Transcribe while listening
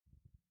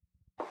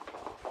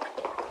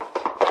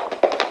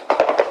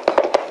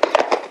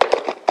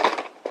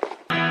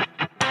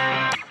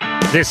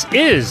This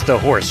is the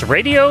Horse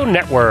Radio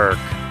Network.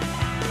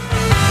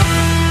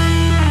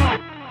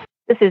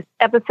 This is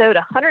episode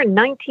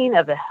 119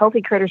 of the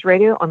Healthy Critters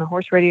Radio on the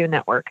Horse Radio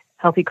Network.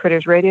 Healthy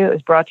Critters Radio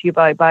is brought to you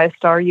by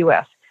BioStar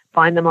US.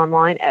 Find them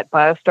online at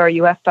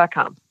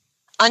biostarus.com.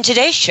 On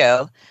today's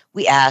show,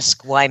 we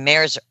ask why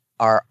mares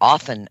are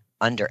often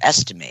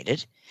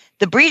underestimated.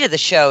 The breed of the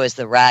show is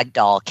the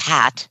Ragdoll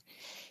cat.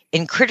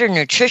 In Critter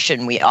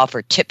Nutrition, we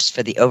offer tips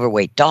for the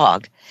overweight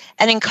dog.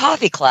 And in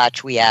Coffee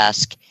Klatch, we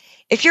ask,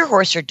 if your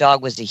horse or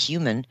dog was a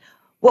human,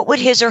 what would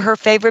his or her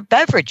favorite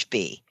beverage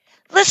be?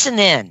 Listen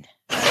in.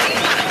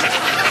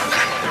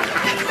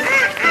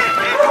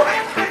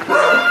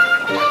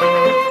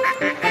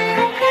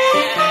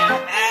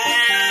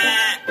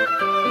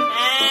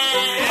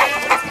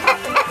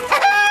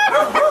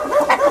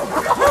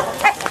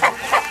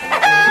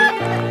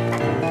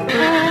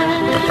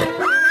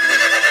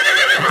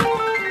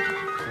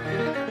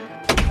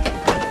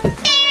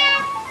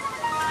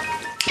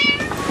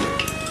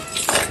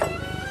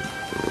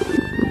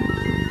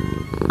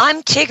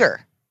 I'm Tigger.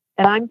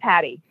 And I'm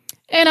Patty.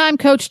 And I'm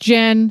Coach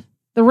Jen,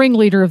 the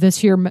ringleader of this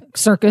here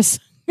circus.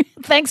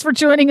 Thanks for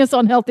joining us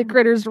on Healthy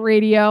Critters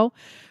Radio,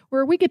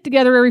 where we get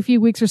together every few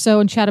weeks or so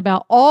and chat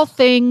about all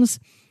things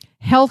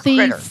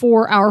healthy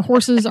for our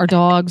horses, our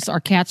dogs,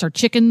 our cats, our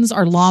chickens,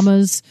 our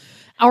llamas,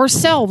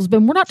 ourselves.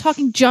 But we're not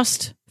talking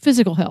just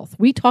physical health.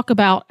 We talk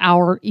about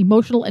our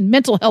emotional and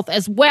mental health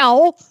as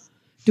well.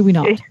 Do we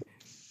not?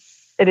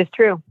 It is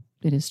true.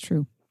 It is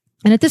true.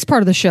 And at this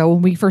part of the show,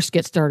 when we first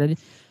get started,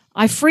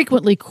 I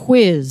frequently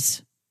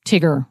quiz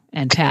Tigger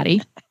and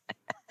Patty.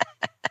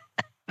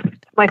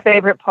 My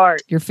favorite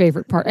part. Your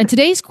favorite part. And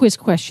today's quiz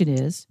question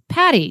is,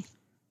 Patty,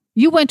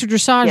 you went to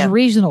Dressage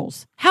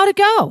Regionals. How'd it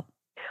go?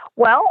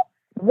 Well,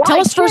 tell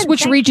us first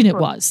which region it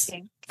was.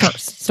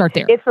 First, start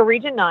there. It's for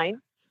Region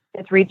 9.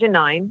 It's Region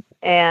 9,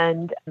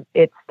 and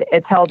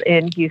it's held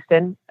in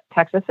Houston,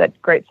 Texas,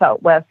 at Great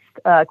Southwest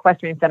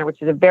Equestrian Center,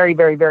 which is a very,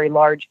 very, very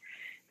large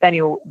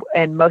venue,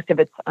 and most of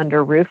it's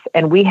under roof.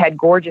 And we had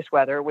gorgeous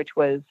weather, which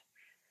was,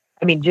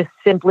 just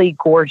simply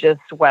gorgeous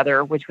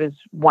weather, which was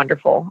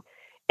wonderful.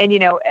 And,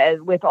 as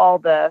with all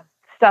the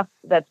stuff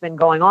that's been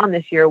going on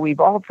this year,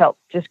 we've all felt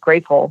just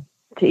grateful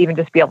to even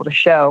just be able to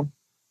show.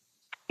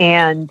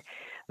 And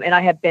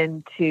I have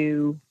been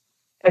to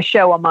a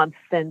show a month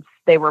since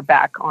they were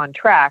back on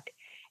track.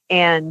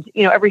 And,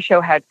 every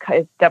show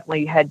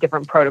definitely had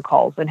different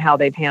protocols and how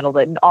they've handled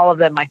it. And all of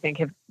them, I think,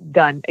 have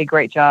done a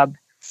great job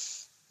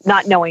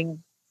not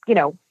knowing,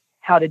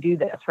 how to do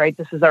this, right?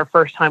 This is our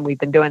first time we've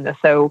been doing this.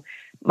 So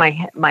my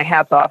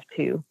hat's off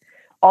to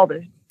all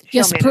the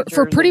yes,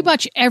 for pretty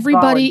much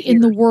everybody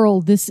in the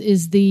world, this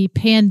is the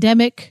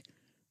pandemic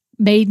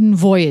maiden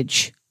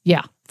voyage.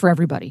 Yeah, for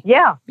everybody.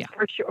 Yeah.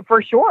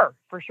 For sure.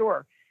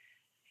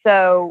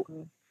 So,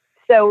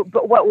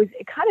 but what was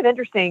kind of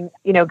interesting,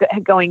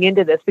 going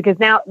into this, because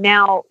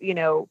now,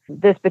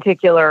 this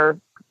particular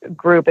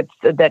group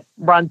that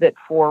runs it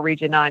for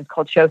Region 9 is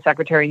called Show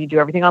Secretary, and you do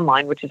everything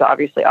online, which is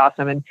obviously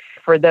awesome. And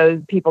for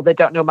those people that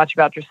don't know much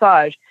about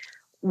dressage,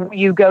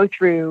 you go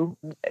through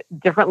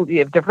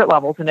different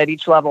levels, and at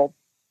each level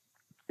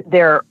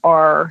there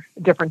are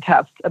different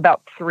tests,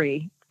 about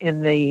 3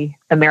 in the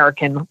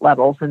American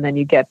levels, and then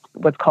you get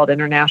what's called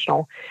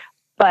international.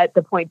 But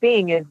the point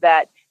being is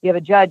that you have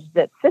a judge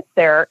that sits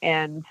there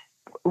and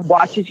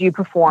watches you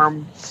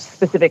perform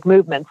specific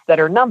movements that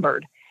are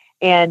numbered.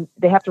 And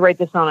they have to write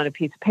this on a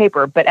piece of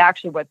paper, but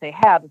actually what they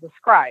have is a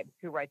scribe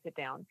who writes it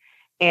down.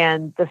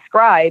 And the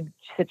scribe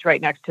sits right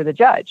next to the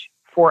judge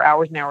for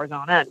hours and hours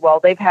on end.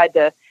 Well, they've had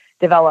to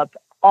develop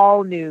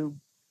all new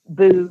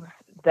booths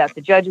that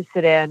the judges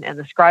sit in and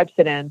the scribes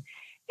sit in,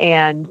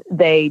 and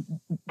they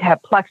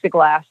have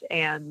plexiglass,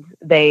 and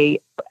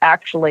they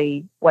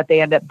actually, what they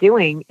end up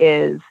doing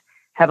is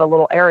have a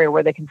little area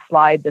where they can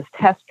slide this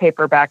test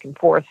paper back and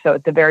forth. So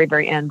at the very,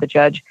 very end, the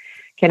judge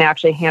can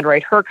actually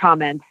handwrite her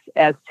comments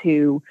as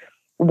to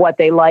what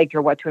they liked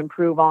or what to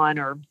improve on,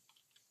 or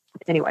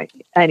anyway,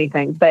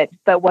 anything. But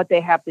what they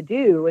have to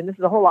do, and this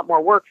is a whole lot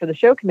more work for the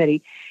show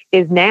committee,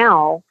 is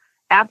now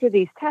after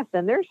these tests,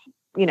 and there's,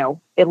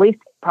 at least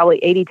probably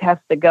 80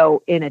 tests that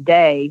go in a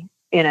day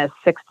in a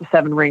 6 to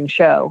 7 ring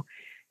show.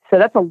 So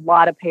that's a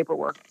lot of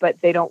paperwork,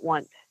 but they don't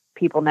want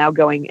people now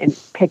going and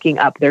picking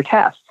up their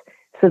tests.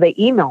 So they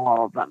email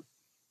all of them.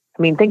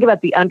 Think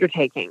about the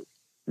undertaking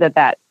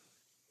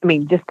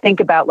just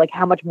think about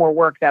how much more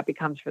work that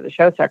becomes for the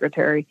show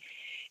secretary.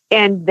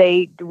 And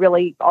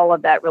all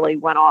of that really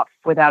went off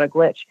without a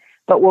glitch.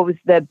 But what was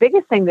the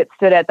biggest thing that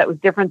stood out that was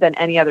different than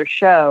any other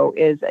show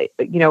is, at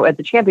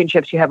the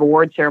championships, you have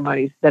award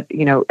ceremonies that,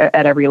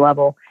 at every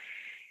level.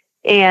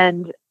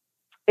 And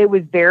it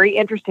was very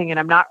interesting,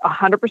 and I'm not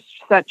 100%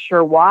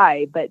 sure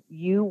why, but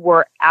you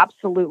were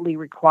absolutely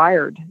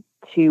required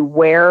to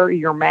wear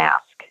your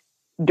mask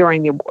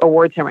during the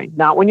award ceremony.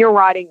 Not when you're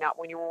riding, not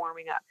when you're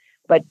warming up,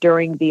 but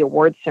during the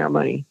award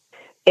ceremony.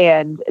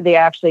 And they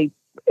actually,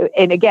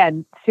 and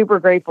again, super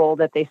grateful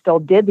that they still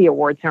did the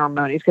award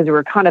ceremonies, because we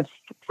were kind of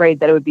afraid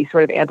that it would be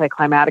sort of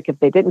anticlimactic if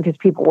they didn't, because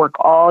people work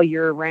all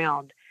year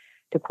round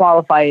to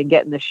qualify and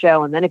get in the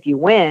show. And then if you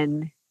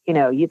win,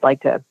 you'd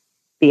like to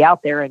be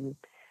out there and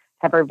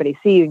have everybody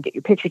see you and get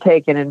your picture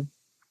taken.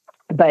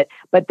 But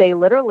they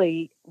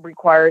literally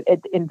required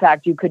it. In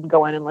fact, you couldn't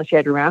go in unless you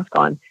had your mask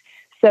on.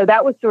 So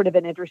that was sort of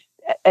an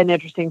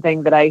interesting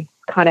thing that I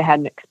kind of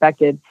hadn't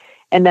expected.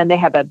 And then they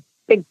have a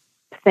big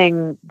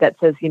thing that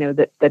says,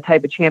 the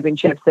type of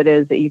championships it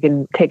is, that you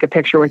can take a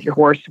picture with your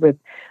horse with,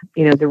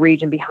 the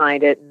region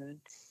behind it, and,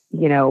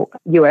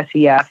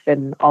 USEF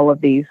and all of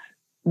these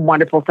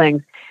wonderful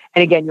things.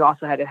 And again, you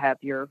also had to have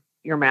your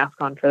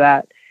mask on for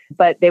that.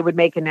 But they would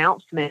make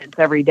announcements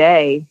every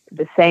day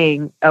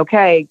saying,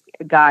 okay,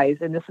 guys,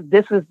 and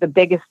this was the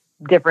biggest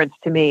difference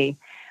to me,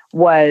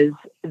 was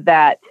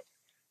that,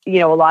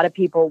 a lot of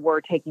people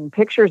were taking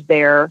pictures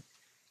there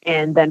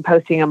and then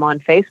posting them on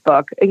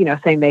Facebook,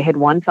 saying they had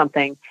won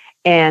something.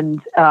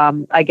 And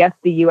I guess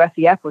the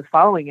USEF was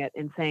following it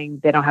and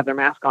saying they don't have their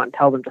mask on,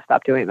 tell them to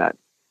stop doing that.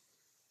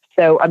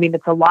 So, I mean,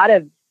 it's a lot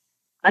of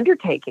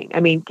undertaking. I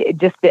mean,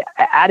 just the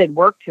added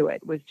work to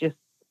it was just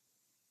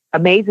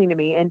amazing to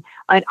me. And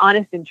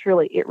honest and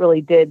truly, it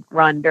really did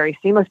run very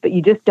seamless, but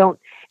you just don't,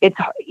 it's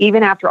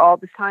even after all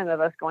this time of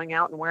us going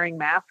out and wearing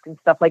masks and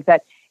stuff like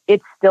that,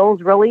 it still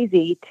is real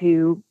easy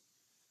to,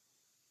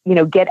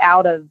 get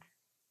out of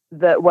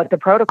what the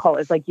protocol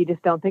is. Like, you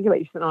just don't think about it.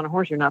 You're sitting on a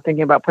horse, you're not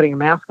thinking about putting a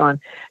mask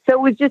on. So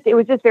it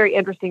was just very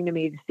interesting to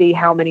me to see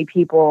how many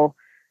people,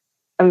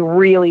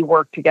 really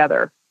work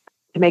together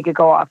to make it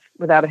go off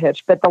without a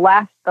hitch. But the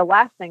last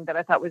thing that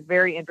I thought was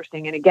very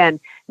interesting, and again,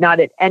 not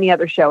at any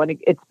other show, and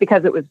it's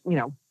because it was,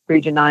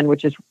 Region 9,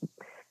 which is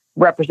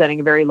representing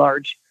a very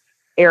large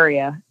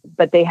area,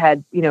 but they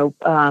had,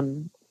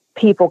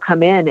 people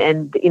come in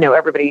and,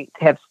 everybody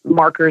has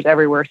markers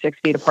everywhere, 6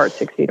 feet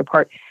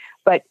apart.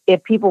 But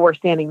if people were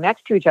standing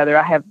next to each other,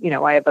 I have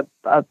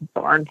a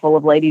barn full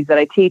of ladies that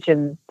I teach,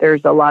 and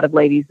there's a lot of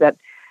ladies that,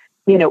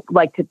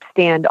 like to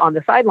stand on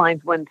the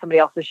sidelines when somebody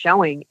else is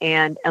showing.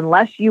 And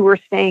unless you were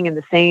staying in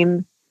the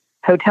same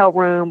hotel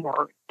room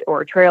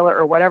or trailer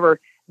or whatever,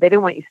 they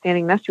didn't want you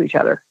standing next to each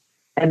other,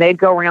 and they'd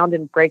go around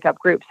and break up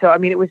groups. So,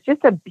 it was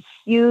just a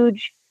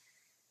huge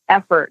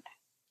effort.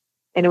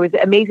 And it was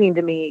amazing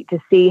to me to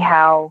see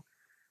how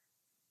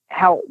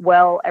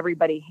well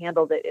everybody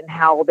handled it and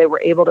how they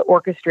were able to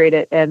orchestrate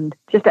it, and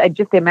just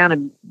the amount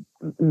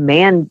of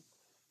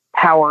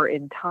manpower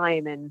and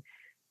time, and,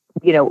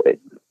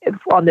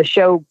 on the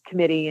show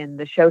committee and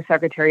the show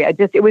secretary.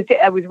 It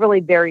was really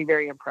very,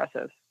 very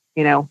impressive,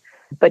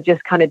 but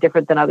just kind of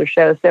different than other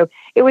shows. So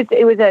it was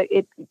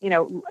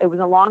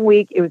a long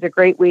week. It was a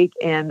great week,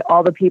 and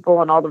all the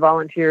people and all the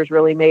volunteers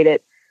really made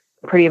it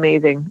pretty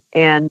amazing.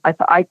 And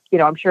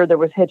I'm sure there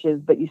was hitches,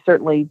 but you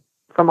certainly,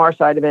 from our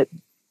side of it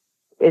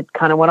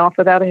kind of went off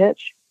without a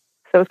hitch.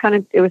 So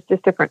it was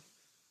just different.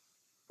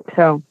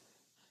 So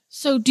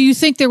do you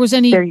think there was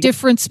any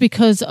difference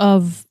because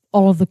of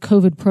all of the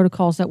COVID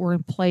protocols that were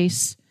in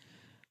place?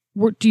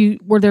 Were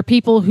there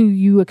people who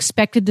you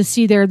expected to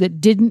see there that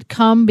didn't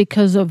come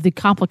because of the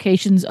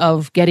complications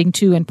of getting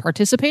to and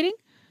participating?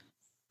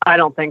 I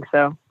don't think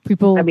so. It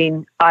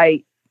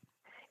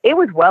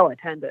was well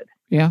attended.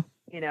 Yeah.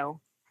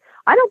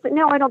 I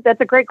don't,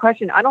 that's a great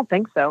question. I don't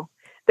think so.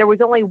 There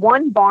was only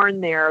one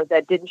barn there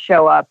that didn't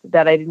show up,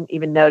 that I didn't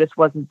even notice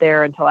wasn't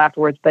there until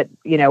afterwards, but,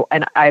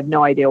 and I have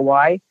no idea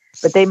why,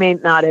 but they may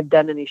not have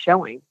done any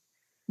showing.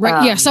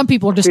 Right. Yeah. Some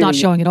people are just not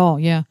showing at all.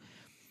 Yeah.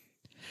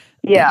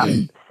 Yeah.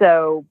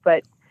 So,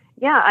 but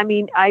yeah,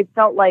 I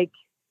felt like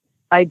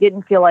I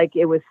didn't feel like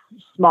it was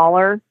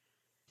smaller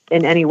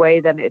in any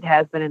way than it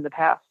has been in the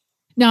past.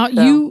 Now,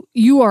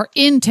 you are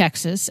in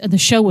Texas, and the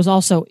show was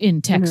also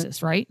in Texas,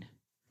 mm-hmm. right?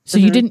 So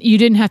mm-hmm. you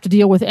didn't have to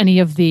deal with any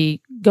of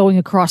the going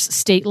across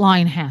state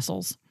line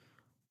hassles.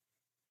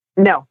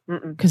 No,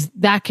 because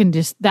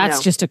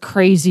that's just a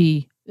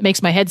crazy. It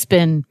makes my head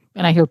spin,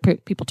 and I hear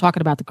people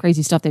talking about the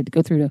crazy stuff they have to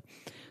go through to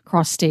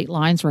cross state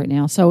lines right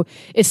now. So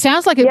it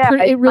sounds like it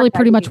really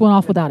pretty much went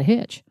off without a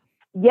hitch.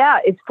 Yeah,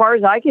 as far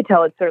as I could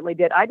tell, it certainly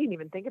did. I didn't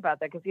even think about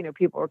that because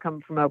people were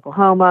coming from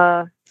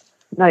Oklahoma.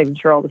 I'm not even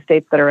sure all the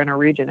states that are in our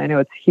region. I know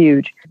it's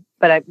huge,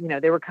 but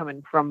they were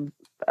coming from,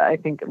 I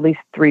think, at least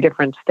 3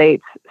 different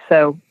states.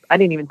 So I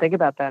didn't even think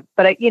about that.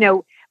 But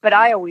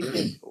I always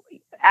did,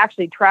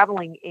 actually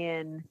traveling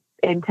in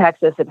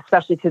Texas,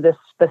 especially to this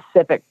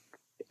specific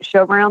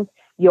showgrounds,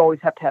 you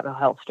always have to have a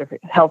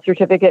health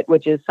certificate,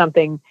 which is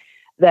something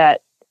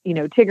that,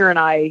 Tigger and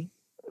I,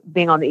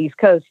 being on the East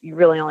Coast, you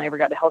really only ever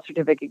got a health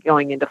certificate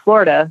going into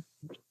Florida,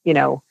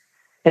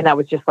 and that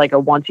was just like a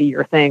once a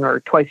year thing or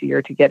twice a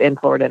year to get in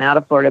Florida and out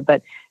of Florida.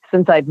 But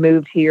since I've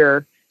moved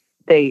here,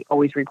 they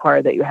always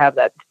require that you have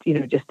that,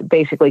 just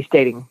basically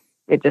stating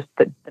it, just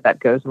that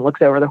goes and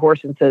looks over the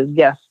horse and says,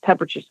 yes,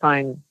 temperature's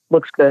fine,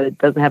 looks good,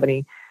 doesn't have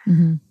any,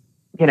 mm-hmm.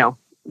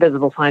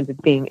 Visible signs of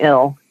being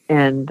ill.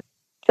 And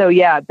so,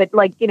 yeah, but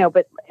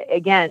but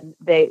again,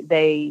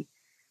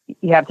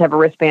 you have to have a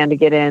wristband to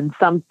get in.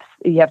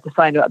 You have to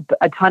sign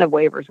a ton of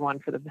waivers, one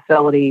for the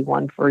facility,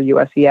 one for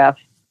USEF.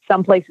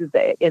 Some places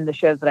in the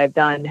shows that I've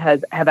done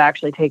have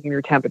actually taken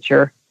your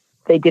temperature.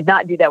 they did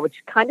not do that,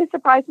 which kind of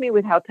surprised me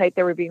with how tight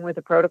they were being with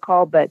the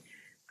protocol. But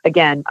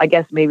again, I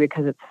guess maybe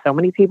because it's so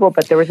many people,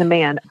 but there was a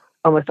man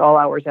almost all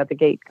hours at the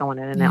gate going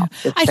in and out.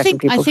 Just I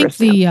think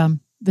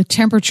the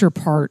temperature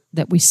part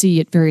that we see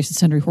at various and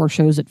sundry horse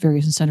shows at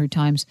various and sundry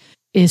times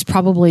is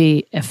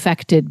probably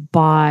affected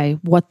by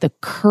what the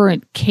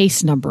current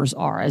case numbers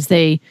are as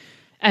they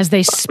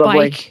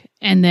spike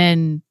and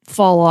then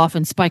fall off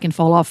and spike and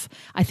fall off.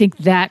 I think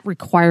that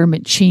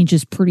requirement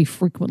changes pretty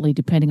frequently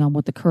depending on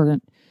what the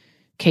current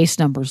case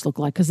numbers look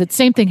like. Because the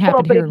same thing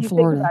happened here in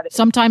Florida.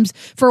 Sometimes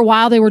for a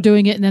while they were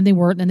doing it and then they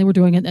weren't, and then they were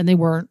doing it and then they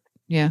weren't.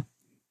 Yeah.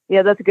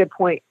 Yeah, that's a good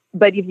point.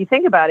 But if you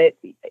think about it,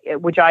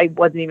 which I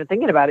wasn't even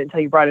thinking about it until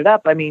you brought it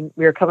up, I mean,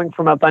 we were coming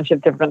from a bunch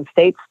of different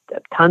states,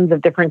 tons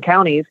of different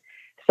counties.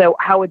 So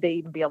how would they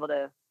even be able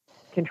to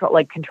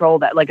control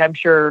that? Like, I'm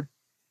sure,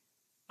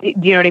 do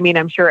you know what I mean?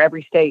 I'm sure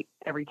every state,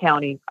 every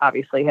county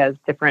obviously has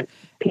different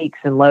peaks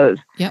and lows.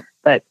 Yep.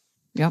 But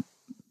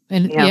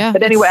and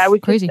but anyway, I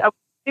was crazy. I was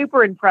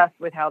super impressed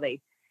with how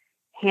they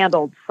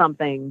handled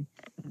something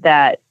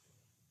that,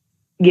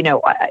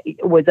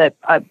 was a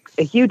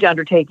huge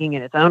undertaking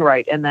in its own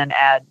right, and then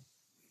add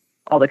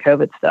all the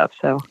COVID stuff.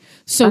 So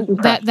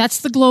that's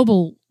the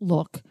global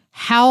look.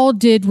 How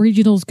did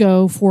regionals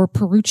go for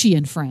Perucci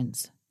and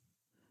Friends?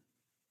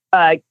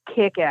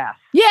 Kick ass.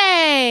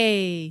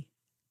 Yay!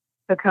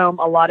 Took home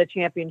a lot of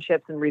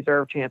championships and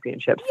reserve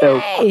championships. Yay!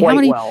 So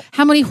quite well.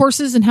 How many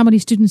horses and how many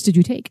students did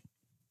you take?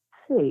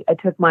 Let's see,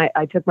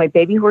 I took my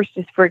baby horse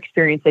just for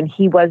experience, and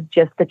he was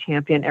just the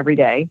champion every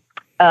day.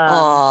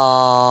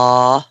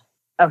 Aww.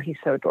 Oh, he's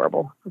so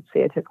adorable. Let's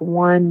see, I took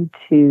 1,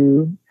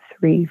 2,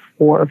 3,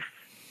 4,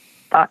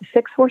 5,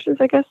 6 horses,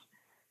 I guess.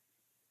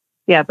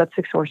 Yeah, about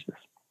 6 horses.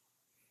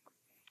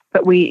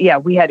 But we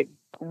had a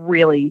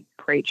really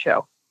great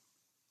show.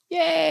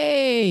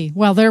 Yay!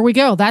 Well, there we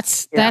go.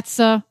 That's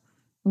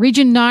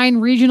Region 9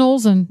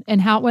 regionals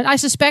and how it went. I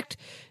suspect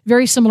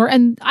very similar.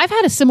 And I've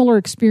had a similar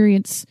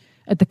experience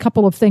at the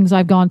couple of things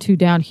I've gone to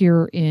down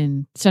here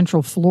in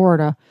Central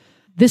Florida.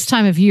 This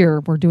time of year,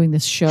 we're doing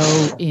this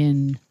show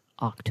in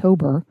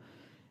October.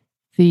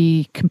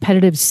 The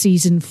competitive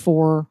season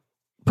for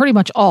pretty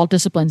much all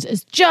disciplines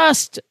is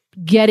just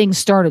getting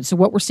started. So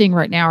what we're seeing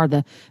right now are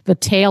the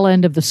tail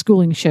end of the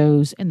schooling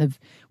shows, and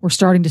we're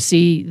starting to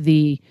see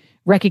the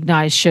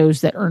recognized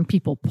shows that earn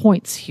people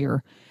points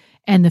here.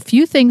 And the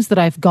few things that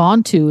I've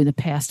gone to in the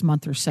past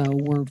month or so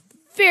were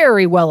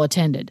very well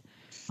attended.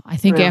 I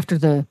think after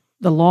the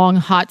long,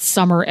 hot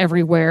summer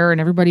everywhere and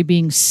everybody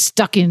being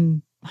stuck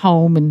in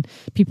home, and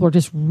people are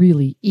just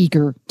really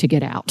eager to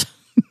get out.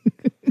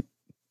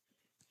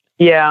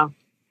 Yeah,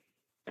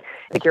 I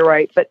think you're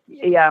right. But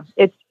yeah,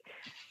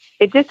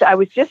 I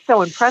was just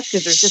so impressed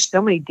because there's just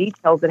so many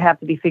details that have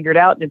to be figured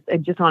out, and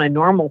it's just on a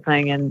normal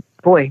thing. And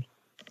boy,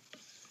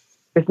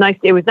 it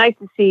was nice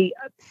to see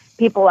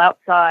people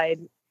outside,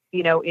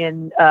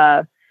 in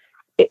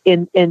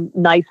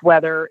nice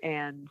weather,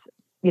 and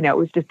it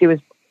was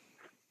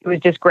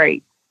just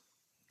great.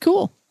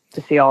 Cool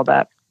to see all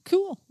that.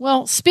 Cool.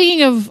 Well,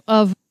 speaking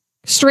of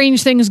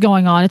strange things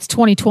going on, it's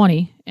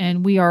 2020,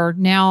 and we are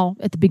now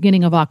at the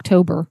beginning of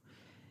October.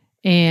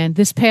 And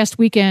this past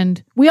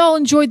weekend, we all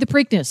enjoyed the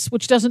Preakness,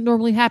 which doesn't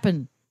normally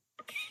happen.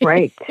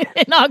 Right.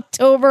 In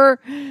October.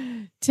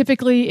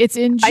 Typically, it's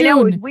in June. I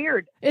know, it was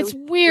weird. It's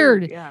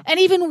weird. Yeah. And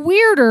even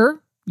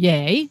weirder,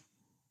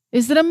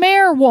 is that a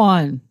mare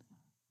won.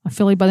 A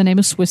filly by the name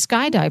of Swiss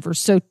Skydiver.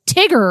 So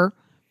Tigger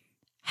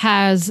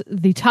has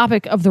the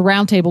topic of the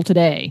roundtable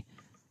today.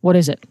 What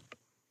is it?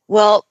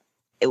 Well,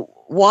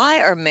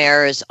 why are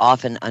mares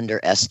often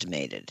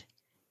underestimated?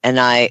 And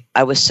I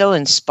was so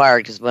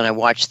inspired because when I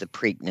watched the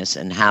Preakness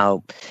and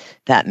how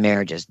that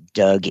mare just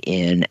dug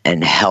in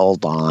and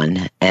held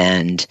on,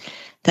 and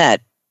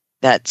that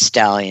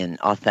stallion,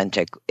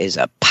 Authentic, is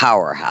a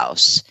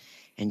powerhouse,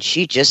 and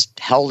she just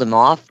held him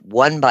off,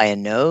 won by a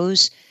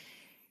nose.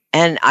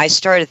 And I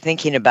started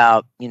thinking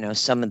about,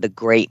 some of the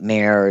great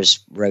mares,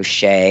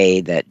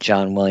 Rocher that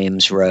John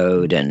Williams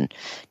rode, and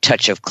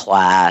Touch of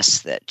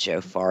Class that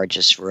Joe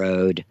Fargis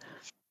rode.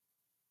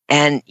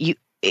 And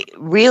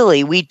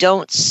we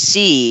don't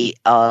see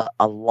a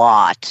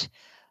lot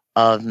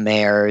of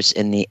mares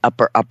in the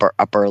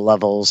upper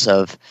levels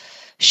of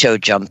show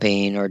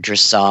jumping or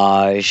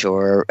dressage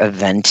or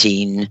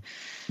eventing.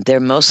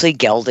 They're mostly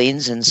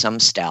geldings and some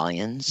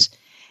stallions.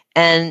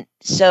 And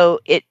so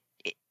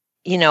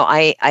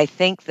I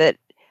think that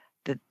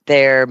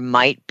there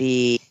might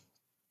be,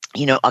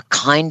 a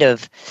kind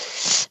of,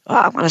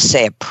 I want to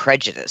say a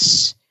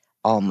prejudice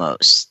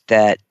almost,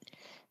 that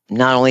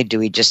not only do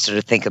we just sort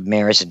of think of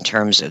mares in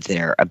terms of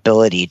their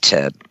ability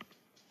to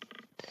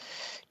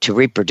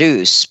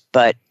reproduce,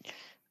 but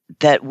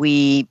that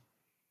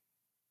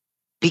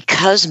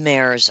because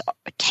mares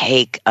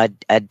take a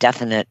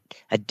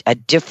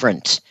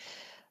different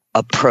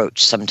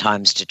approach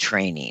sometimes to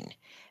training,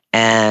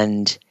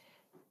 and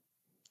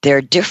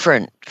they're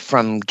different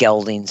from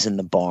geldings in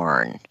the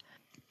barn,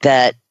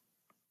 that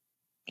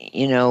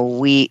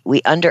we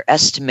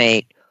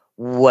underestimate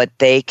what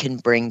they can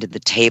bring to the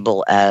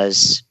table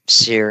as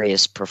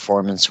serious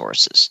performance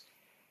horses.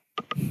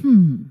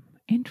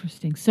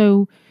 Interesting.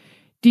 So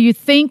do you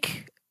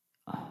think,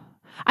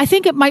 I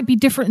think it might be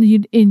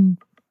different in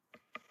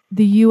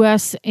the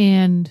US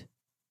and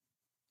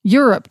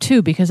Europe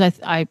too, because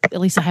I at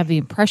least I have the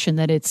impression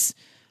that it's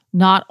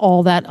not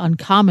all that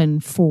uncommon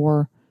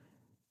for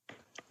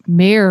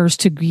mares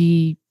to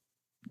be,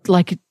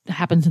 like it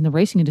happens in the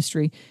racing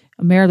industry,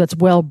 a mare that's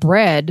well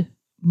bred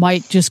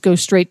might just go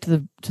straight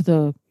to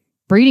the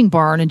breeding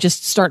barn and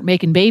just start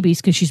making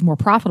babies because she's more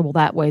profitable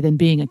that way than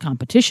being a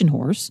competition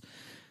horse.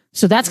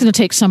 So that's going to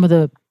take some of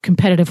the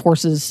competitive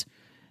horses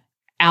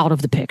out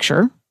of the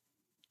picture,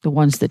 the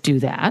ones that do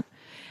that.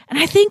 And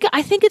I think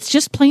it's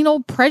just plain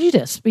old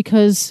prejudice,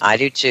 because I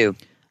do too.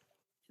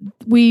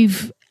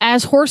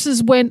 As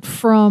horses went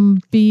from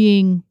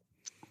being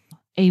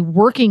a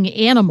working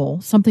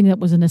animal, something that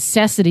was a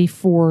necessity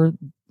for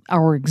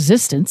our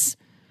existence,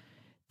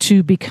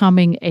 to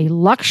becoming a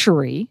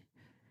luxury,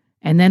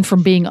 and then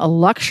from being a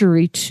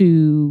luxury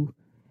to,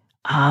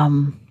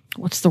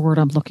 what's the word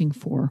I'm looking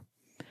for?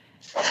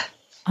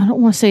 I don't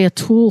want to say a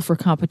tool for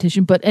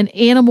competition, but an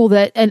animal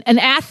that, an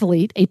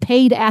athlete, a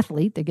paid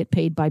athlete, they get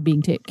paid by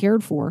being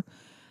cared for.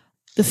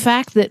 The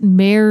fact that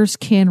mares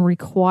can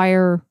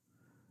require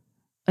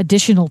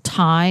additional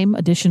time,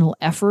 additional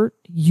effort,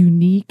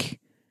 unique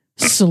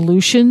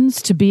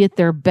solutions to be at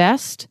their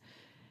best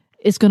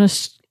is going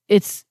to,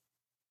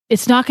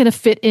 it's not going to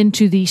fit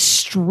into the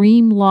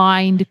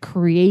streamlined,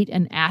 create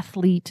an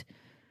athlete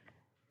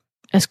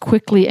as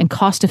quickly and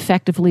cost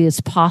effectively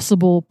as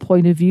possible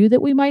point of view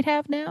that we might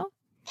have now.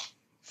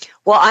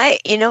 Well,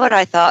 you know what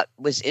I thought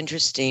was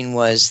interesting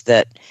was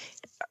that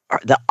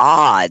the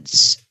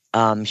odds,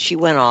 she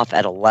went off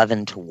at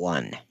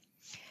 11-1.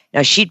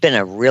 Now, she'd been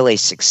a really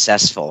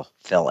successful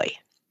filly.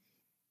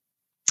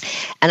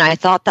 And I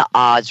thought the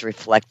odds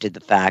reflected the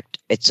fact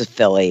it's a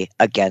filly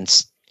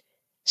against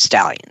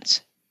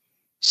stallions.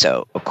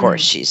 So, of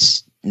course,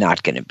 she's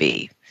not going to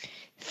be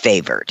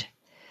favored.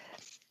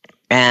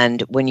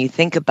 And when you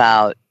think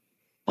about,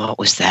 what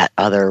was that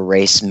other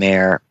race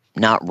mare?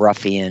 Not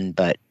Ruffian,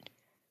 but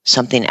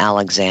something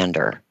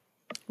Alexander.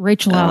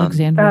 Rachel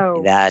Alexander.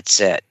 Oh. That's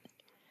it.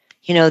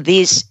 You know,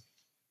 there's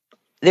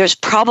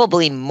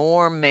probably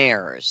more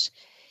mares,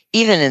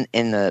 even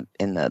in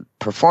the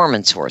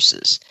performance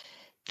horses,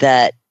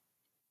 that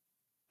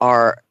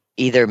are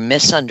either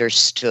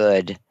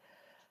misunderstood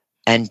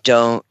and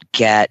don't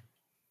get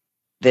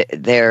they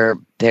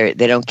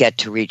don't get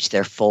to reach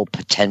their full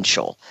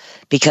potential,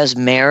 because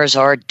mares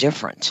are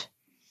different.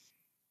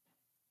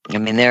 I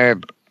mean, they're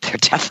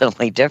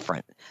definitely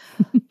different,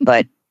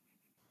 but,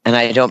 and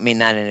I don't mean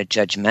that in a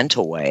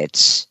judgmental way.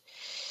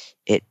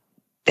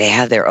 They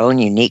have their own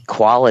unique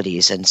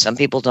qualities, and some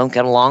people don't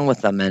get along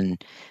with them,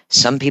 and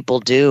some people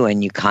do,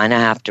 and you kind of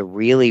have to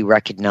really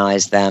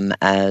recognize them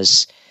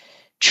as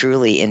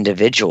truly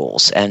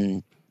individuals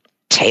and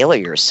tailor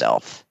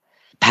yourself.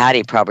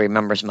 Patty probably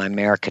remembers my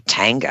mare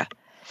Katanga.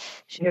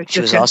 She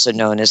was also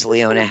known as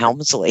Leona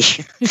Helmsley.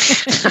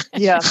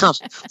 Yeah.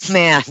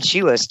 Man,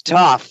 she was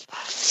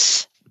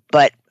tough.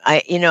 But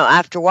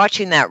after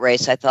watching that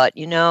race, I thought,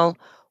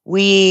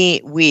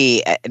 we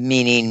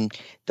meaning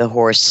the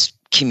horse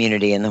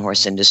community and the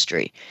horse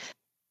industry,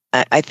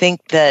 I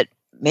think that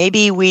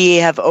maybe we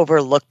have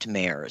overlooked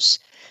mares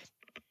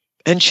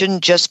and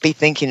shouldn't just be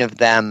thinking of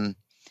them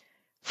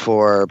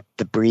for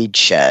the breed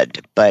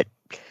shed, but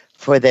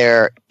for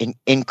their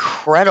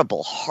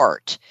incredible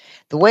heart.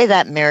 The way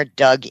that mare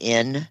dug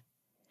in,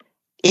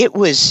 it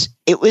was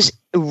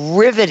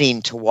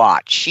riveting to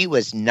watch. She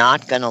was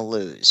not going to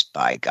lose,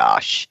 by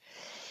gosh.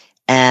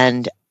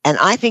 And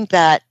I think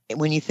that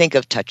when you think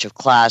of Touch of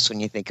Class,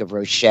 when you think of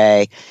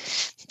Rocher,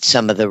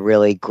 some of the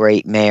really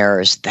great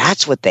mares,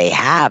 that's what they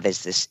have,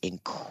 is this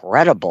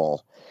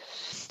incredible,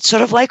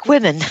 sort of like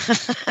women.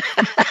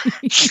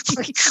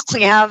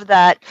 we have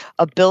that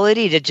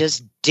ability to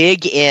just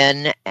dig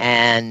in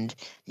and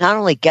not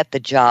only get the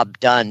job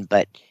done,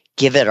 but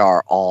give it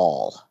our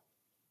all.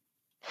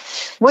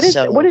 What is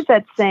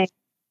that saying?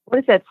 What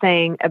is that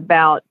saying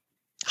about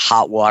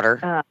hot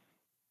water?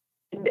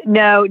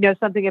 No,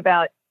 something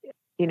about,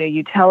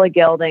 you tell a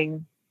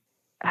gelding,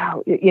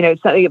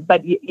 something,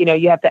 but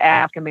you have to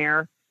ask a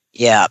mare.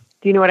 Yeah.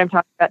 Do you know what I'm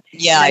talking about?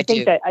 Yeah, I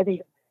think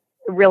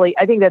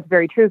that's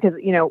very true, because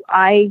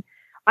I've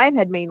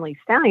had mainly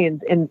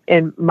stallions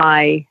in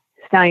my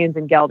stallions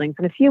and geldings,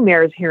 and a few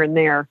mares here and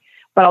there.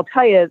 But I'll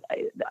tell you,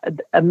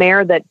 a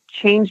mare that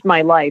changed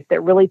my life,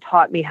 that really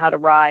taught me how to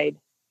ride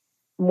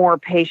more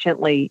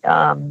patiently,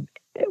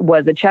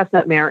 was a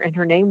chestnut mare, and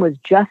her name was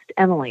Just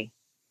Emily.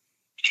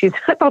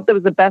 I thought that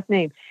was the best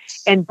name.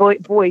 And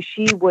boy,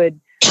 she would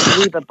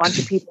leave a bunch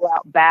of people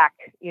out back,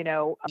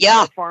 on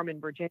a farm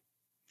in Virginia.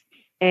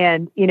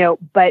 And,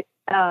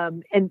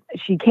 and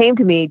she came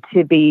to me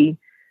to be,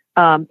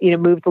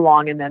 moved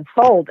along and then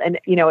sold. And,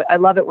 I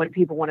love it when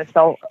people want to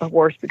sell a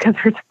horse because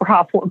there's a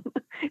problem.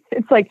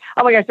 It's like,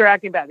 oh my gosh, they're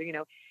acting bad.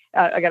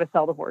 I got to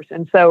sell the horse.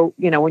 And so,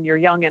 when you're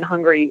young and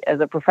hungry as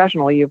a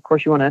professional, of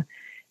course you want to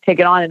take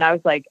it on. And I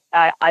was like,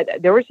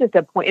 there was just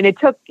a point, and it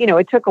took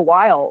a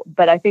while,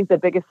 but I think the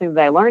biggest thing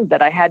that I learned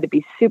that I had to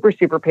be super,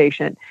 super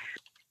patient.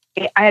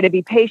 I had to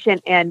be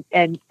patient and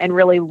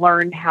really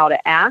learn how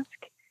to ask,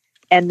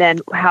 and then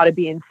how to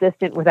be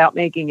insistent without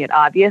making it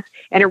obvious.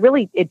 And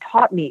it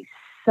taught me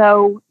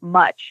so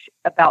much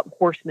about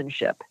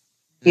horsemanship,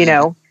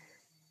 and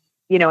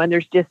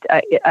there's just,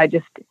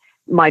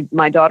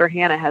 my daughter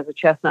Hannah has a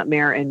chestnut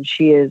mare, and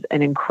she is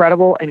an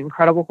incredible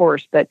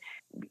horse, but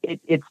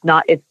it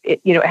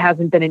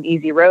hasn't been an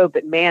easy road,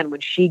 but man, when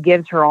she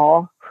gives her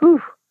all,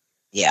 whew,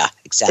 yeah,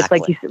 exactly.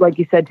 It's like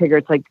you said, Tigger,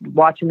 it's like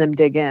watching them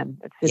dig in.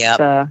 It's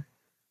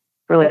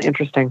really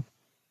interesting.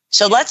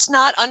 So let's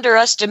not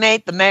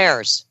underestimate the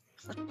mares.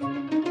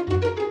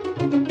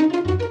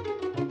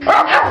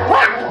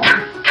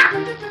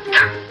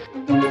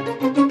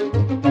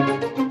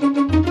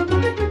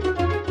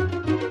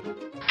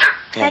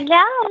 Okay.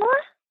 Hello.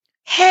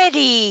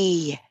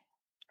 Hetty.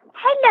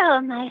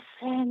 Hello, my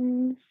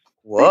friends.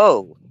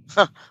 Whoa.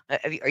 Huh.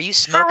 Are you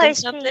smoking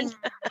something?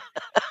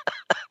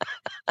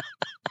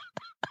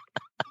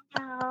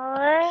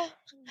 No.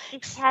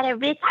 Just had a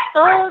rich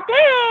full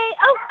day.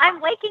 Oh, I'm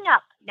waking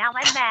up. Now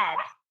I'm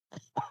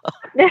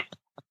mad.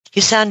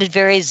 You sounded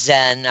very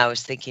zen. I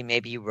was thinking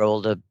maybe you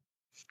rolled a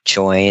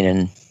joint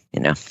and,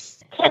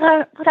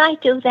 Taylor, would I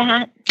do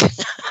that?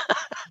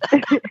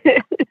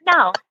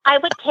 No, I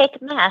would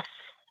take meth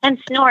and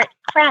snort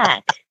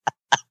crack.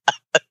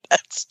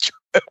 That's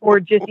true. Or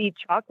just eat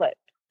chocolate.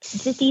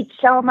 Just eat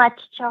so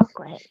much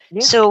chocolate.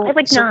 Yeah. So I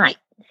would not.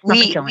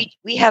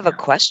 We have a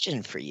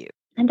question for you.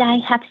 And I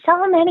have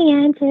so many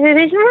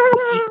answers.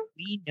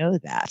 We know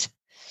that.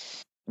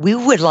 We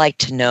would like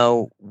to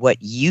know what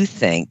you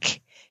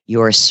think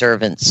your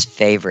servant's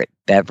favorite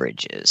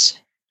beverage is.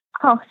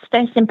 Oh, it's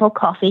very simple.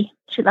 Coffee.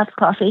 She loves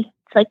coffee.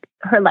 It's like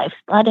her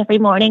lifeblood. Every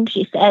morning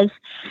she says,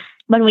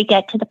 when we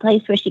get to the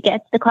place where she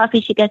gets the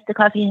coffee,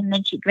 and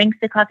then she drinks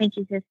the coffee and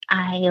she says,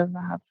 I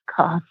love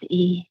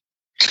coffee.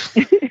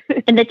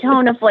 In the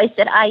tone of voice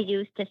that I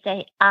use to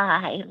say,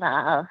 I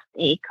love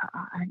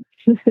bacon.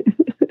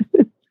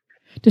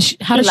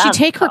 How does she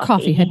take her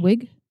coffee,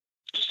 Hedwig?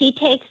 She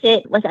takes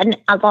it with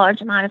a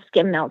large amount of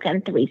skim milk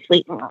and 3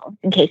 sweeteners,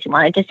 in case you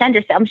wanted to send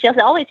her some. She's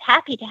always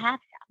happy to have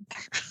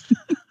some.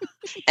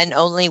 And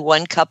only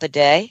 1 cup a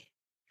day?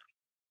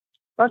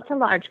 Well, it's a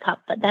large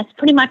cup, but that's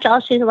pretty much all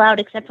she's allowed,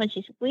 except when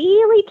she's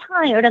really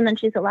tired, and then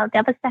she's allowed to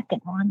have a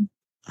second one.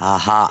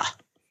 Aha.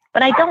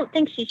 But I don't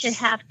think she should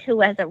have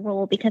 2 as a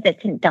rule because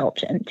it's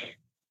indulgent.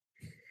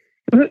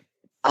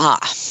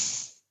 Ah.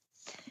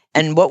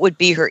 And what would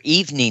be her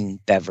evening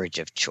beverage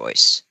of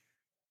choice?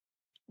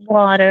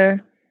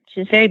 Water.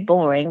 She's very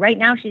boring. Right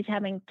now she's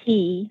having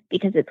tea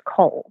because it's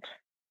cold.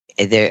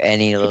 Is there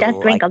any She does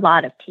drink a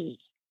lot of tea.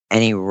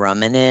 Any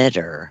rum in it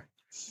or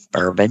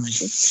bourbon?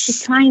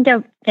 She's trying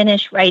to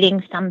finish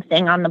writing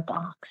something on the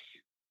box.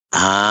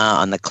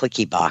 Ah, on the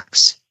clicky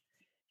box.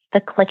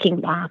 The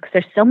clicking box.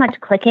 There's so much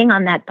clicking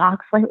on that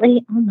box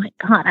lately. Oh my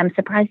God. I'm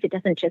surprised it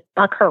doesn't just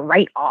buck her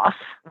right off.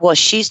 Well,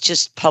 she's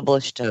just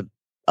published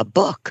a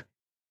book.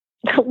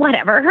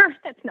 Whatever.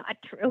 That's not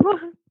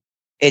true.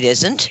 It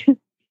isn't?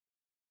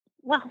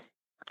 Well,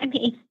 I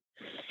mean,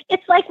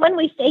 it's like when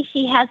we say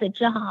she has a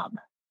job.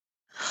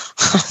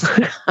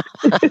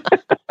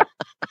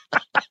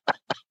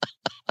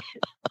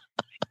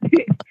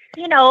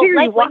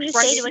 Like when you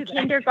say to a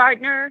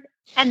kindergartner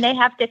and they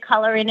have to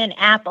color in an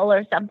apple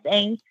or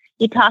something,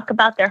 you talk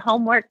about their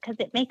homework because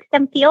it makes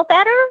them feel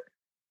better,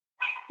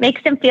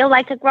 makes them feel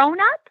like a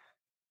grown-up.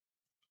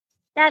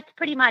 That's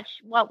pretty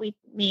much what we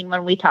mean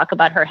when we talk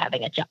about her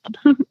having a job.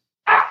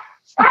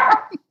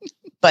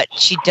 But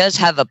she does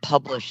have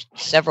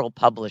several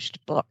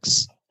published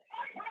books.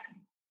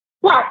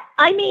 Well,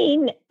 I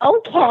mean,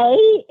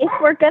 okay, if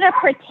we're going to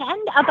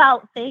pretend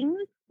about things,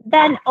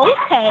 then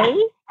okay.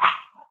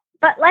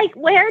 But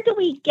where do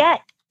we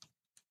get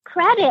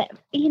credit?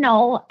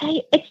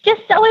 It's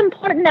just so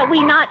important that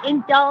we not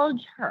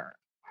indulge her.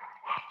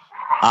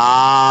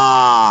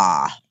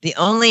 Ah, the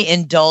only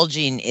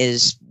indulging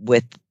is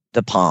with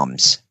the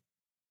palms.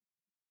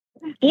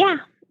 Yeah.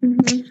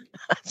 Mm-hmm.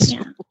 That's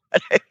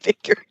what I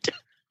figured.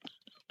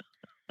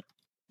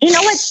 You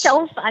know what's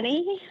so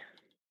funny?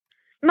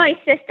 My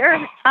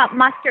sister,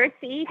 Mustard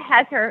Seed,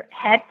 has her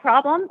head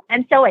problem.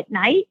 And so at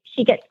night,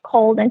 she gets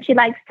cold and she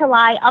likes to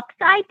lie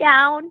upside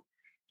down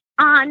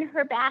on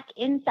her back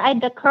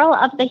inside the curl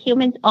of the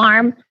human's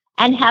arm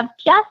and have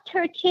just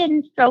her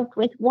chin stroked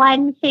with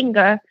 1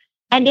 finger.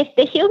 And if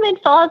the human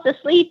falls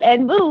asleep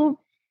and moves,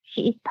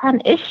 she's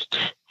punished.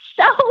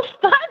 So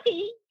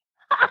funny.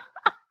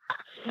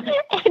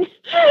 and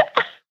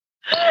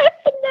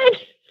then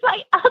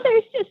my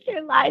other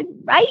sister lies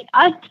right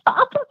on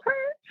top of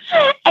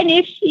her. And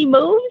if she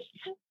moves,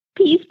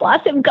 Peace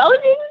Blossom goes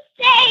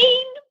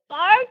insane,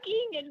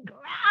 barking and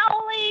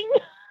growling.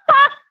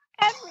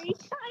 Every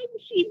time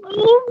she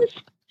moves,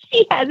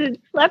 she hasn't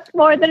slept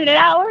more than an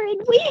hour in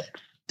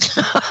weeks.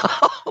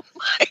 Oh,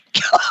 my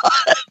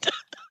God.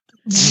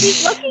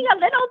 She's looking a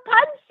little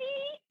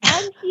punsy.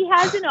 and she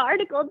has an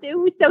article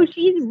due, so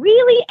she's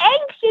really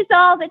anxious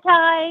all the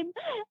time.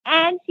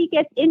 And she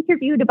gets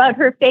interviewed about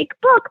her fake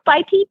book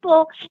by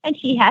people, and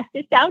she has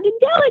to sound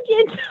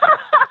intelligent.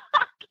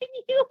 Can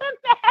you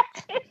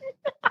imagine?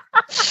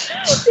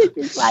 This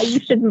is why you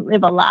shouldn't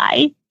live a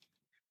lie.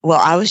 Well,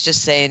 I was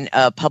just saying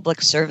a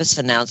public service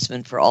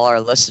announcement for all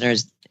our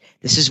listeners.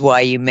 This is why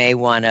you may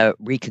want to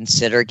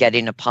reconsider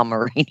getting a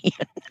Pomeranian.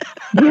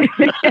 Now,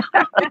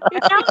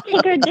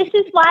 Tigger, this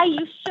is why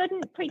you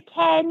shouldn't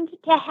pretend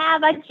to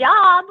have a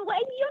job when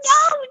you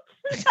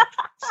don't.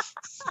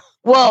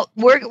 Well,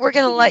 we're going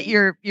to let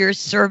your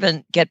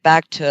servant get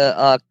back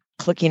to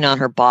clicking on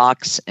her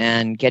box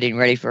and getting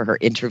ready for her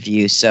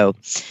interview. So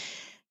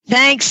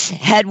thanks,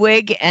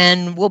 Hedwig,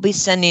 and we'll be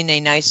sending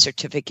a nice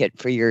certificate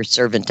for your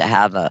servant to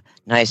have a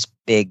nice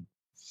big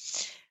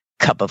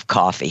cup of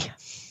coffee.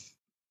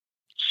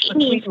 She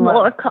needs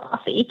more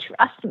coffee,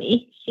 trust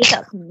me. She's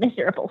a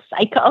miserable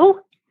psycho.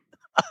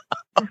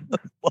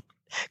 Well,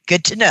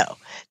 good to know.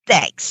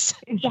 Thanks.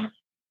 Yeah.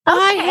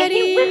 Bye,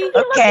 Hetty.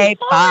 We're Okay,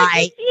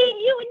 bye. To seeing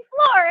you in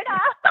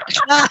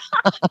Florida.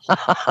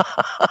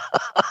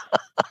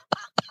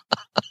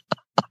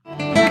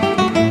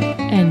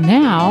 And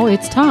now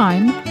it's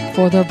time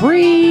for the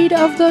breed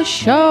of the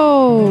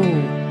show.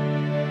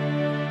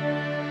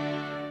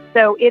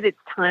 So it is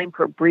time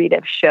for Breed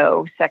of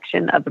Show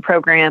section of the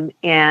program,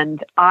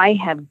 and I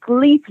have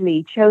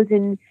gleefully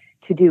chosen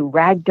to do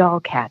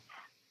ragdoll cats,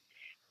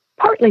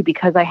 partly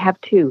because I have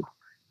two.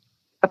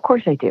 Of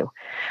course I do.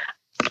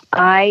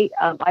 I've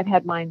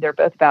had mine. They're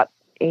both about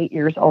 8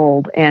 years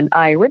old, and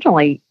my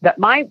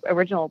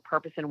original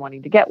purpose in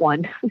wanting to get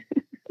one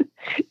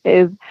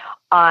is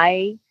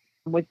I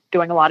was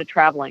doing a lot of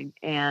traveling,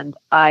 and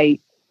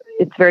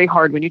it's very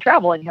hard when you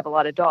travel and you have a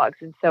lot of dogs.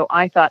 And so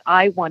I thought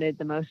I wanted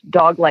the most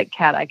dog-like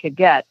cat I could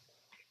get.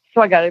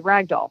 So I got a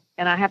ragdoll.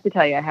 And I have to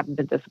tell you, I haven't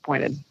been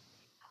disappointed.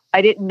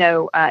 I didn't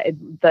know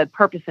the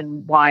purpose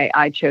and why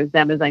I chose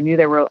them is I knew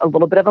they were a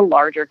little bit of a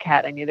larger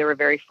cat. I knew they were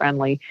very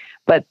friendly,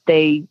 but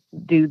they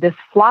do this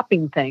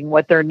flopping thing.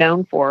 What they're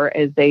known for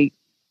is they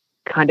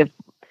kind of,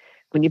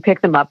 when you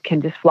pick them up,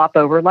 can just flop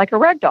over like a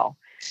ragdoll.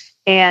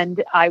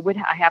 And I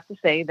have to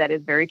say that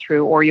is very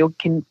true. Or you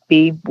can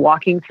be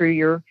walking through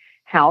your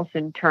house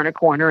and turn a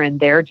corner and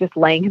they're just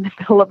laying in the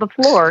middle of the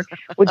floor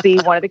would be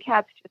one of the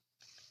cats just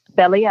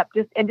belly up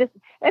and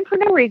for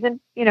no reason,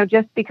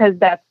 just because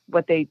that's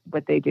what they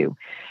do.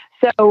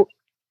 So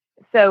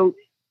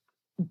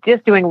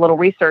just doing a little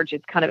research,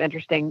 it's kind of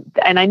interesting.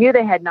 And I knew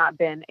they had not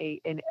been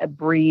a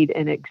breed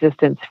in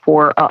existence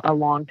for a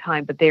long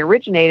time, but they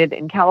originated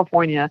in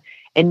California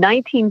in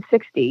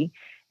 1960.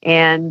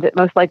 And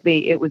most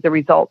likely it was the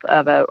result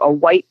of a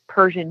white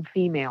Persian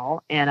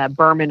female and a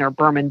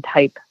Burman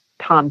type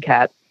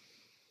tomcat.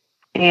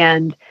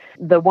 And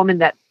the woman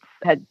that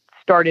had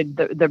started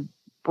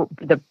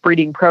the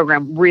breeding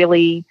program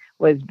really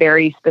was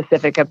very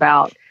specific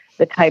about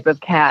the type of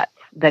cats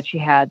that she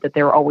had, that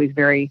they were always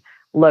very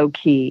low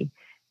key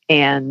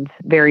and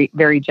very,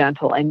 very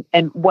gentle. And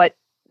what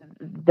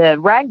the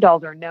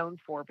ragdolls are known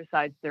for,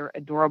 besides their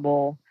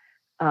adorable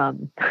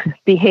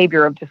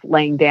behavior of just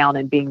laying down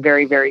and being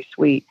very, very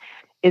sweet,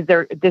 is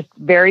they're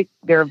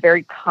a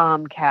very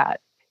calm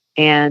cat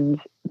and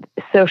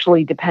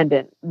socially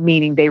dependent,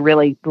 meaning they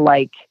really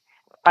like,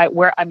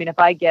 if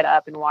I get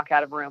up and walk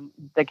out of a room,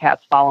 the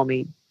cats follow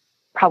me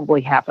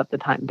probably half of the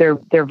time.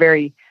 They're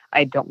very,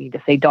 I don't mean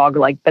to say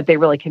dog-like, but they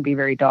really can be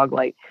very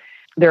dog-like.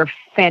 They're a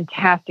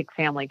fantastic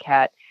family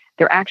cat.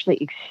 They're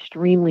actually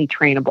extremely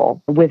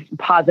trainable with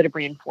positive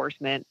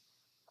reinforcement.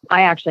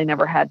 I actually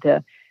never had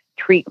to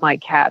treat my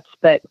cats,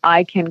 but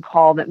I can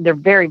call them, they're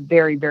very,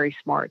 very, very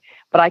smart,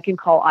 but I can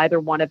call either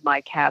one of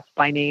my cats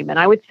by name. And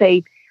I would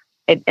say,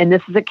 and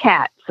this is a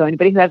cat, so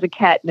anybody who has a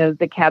cat knows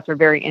that cats are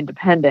very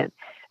independent,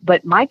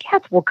 but my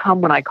cats will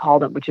come when I call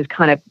them, which is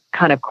kind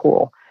of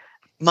cool.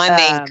 My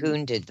Maine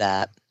Coon did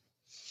that.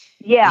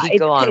 Yeah. He'd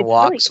go on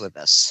walks with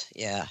us.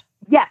 Yeah.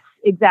 Yes,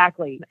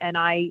 exactly. And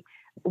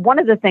one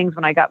of the things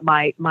when I got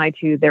my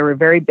two, they were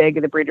very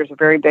big, the breeders were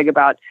very big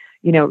about,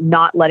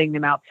 not letting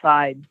them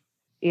outside,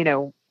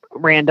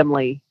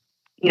 randomly,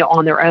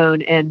 on their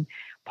own. And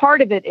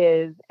part of it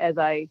is, as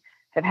I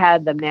have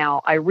had them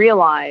now, I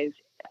realize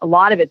a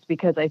lot of it's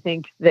because I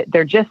think that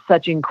they're just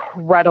such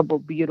incredible,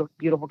 beautiful,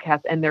 beautiful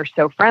cats, and they're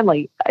so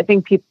friendly. I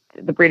think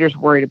the breeders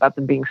worried about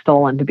them being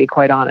stolen, to be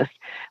quite honest.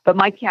 But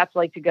my cats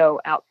like to go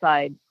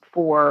outside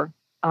for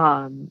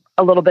a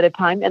little bit of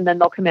time, and then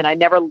they'll come in. I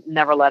never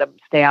let them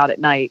stay out at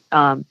night.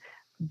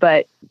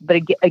 But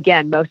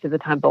again, most of the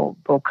time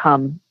they'll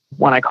come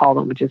when I call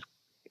them,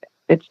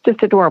 it's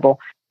just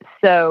adorable.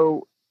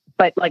 So,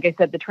 but like I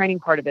said, the training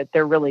part of it,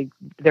 they're really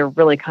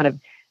kind of,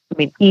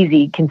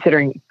 easy,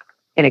 considering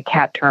in a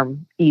cat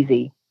term,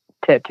 easy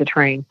to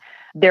train.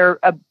 They're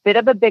a bit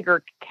of a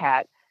bigger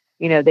cat.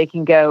 They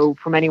can go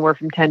from anywhere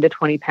from 10 to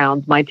 20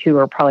 pounds. My two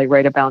are probably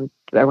right about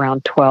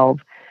around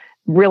 12.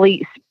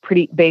 Really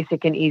pretty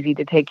basic and easy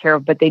to take care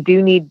of, but they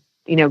do need,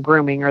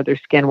 grooming or their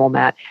skin will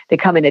mat. They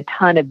come in a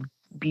ton of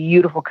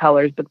beautiful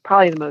colors, but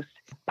probably the most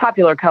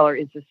popular color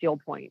is the seal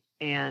point.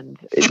 and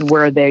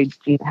where they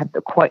have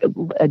the quite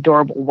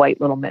adorable white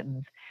little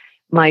mittens.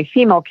 My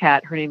female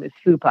cat, her name is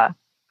Fupa,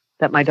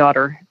 that my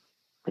daughter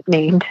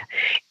named,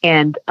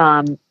 and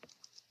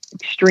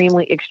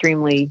extremely,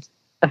 extremely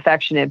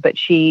affectionate, but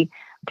she,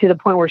 to the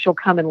point where she'll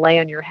come and lay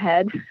on your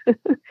head,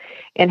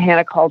 and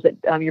Hannah calls it,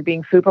 you're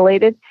being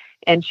Fupalated,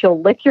 and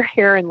she'll lick your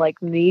hair and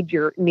like knead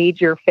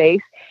your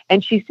face.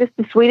 And she's just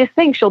the sweetest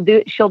thing. She'll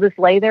just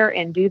lay there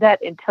and do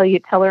that until you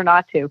tell her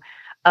not to.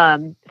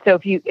 So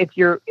if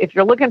you're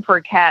looking for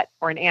a cat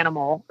or an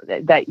animal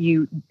that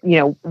you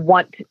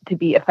want to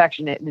be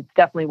affectionate, it's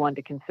definitely one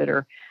to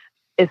consider.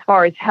 As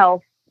far as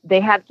health, they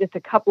have just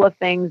a couple of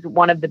things.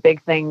 One of the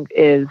big things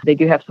is they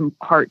do have some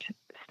heart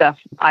stuff.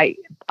 I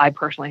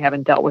personally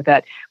haven't dealt with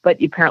that,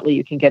 but apparently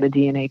you can get a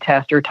DNA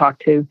test or talk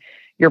to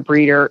your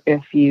breeder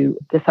if you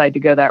decide to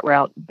go that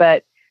route.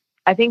 But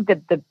I think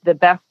that the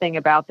best thing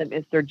about them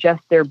is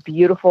they're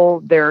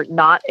beautiful. They're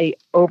not a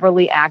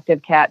overly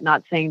active cat,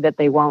 not saying that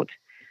they won't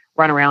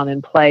run around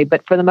and play,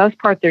 but for the most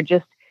part,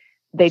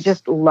 they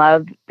just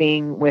love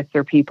being with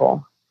their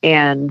people.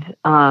 And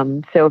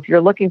so if you're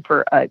looking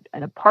for an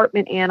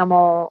apartment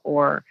animal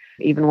or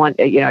even one,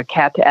 a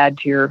cat to add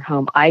to your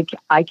home, I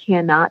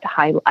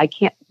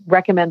can't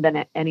recommend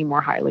them any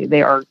more highly.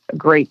 They are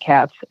great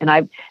cats, and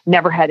I've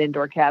never had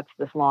indoor cats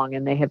this long,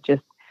 and they have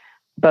just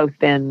both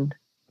been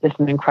just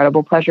an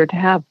incredible pleasure to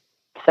have.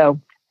 So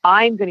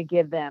I'm going to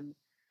give them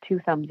 2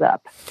 thumbs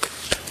up.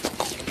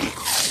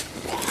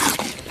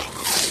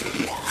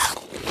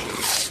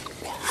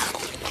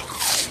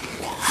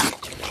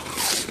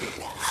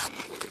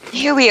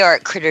 Here we are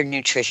at Critter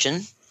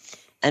Nutrition,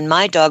 and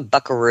my dog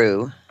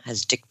Buckaroo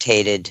has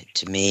dictated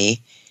to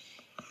me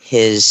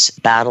his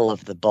Battle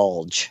of the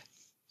Bulge.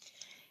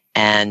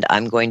 And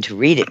I'm going to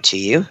read it to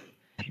you.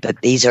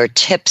 But these are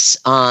tips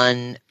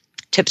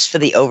for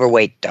the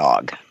overweight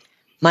dog.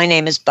 My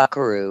name is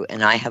Buckaroo,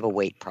 and I have a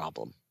weight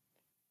problem.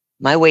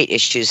 My weight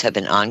issues have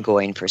been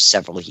ongoing for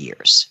several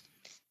years.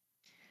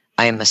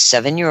 I am a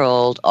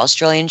 7-year-old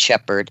Australian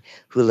Shepherd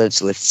who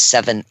lives with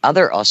 7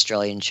 other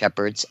Australian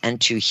Shepherds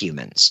and 2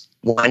 humans.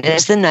 One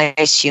is the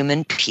nice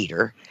human,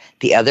 Peter.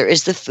 The other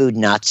is the food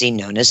Nazi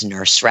known as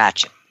Nurse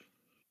Ratched.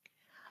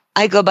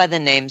 I go by the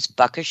names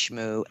Bucka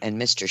Shmoo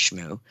and Mr.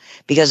 Shmoo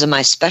because of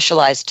my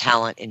specialized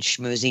talent in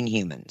schmoozing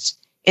humans,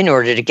 in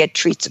order to get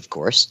treats, of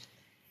course.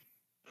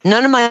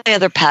 None of my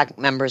other pack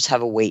members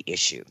have a weight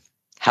issue.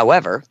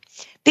 However,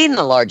 being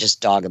the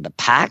largest dog of the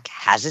pack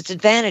has its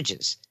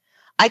advantages.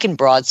 I can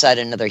broadside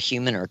another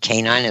human or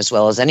canine as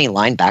well as any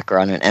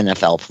linebacker on an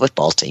NFL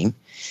football team.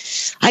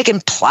 I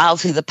can plow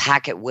through the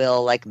pack at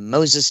will like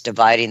Moses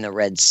dividing the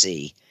Red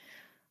Sea.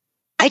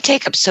 I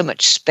take up so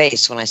much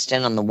space when I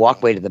stand on the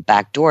walkway to the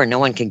back door, no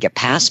one can get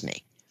past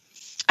me.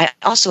 I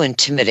also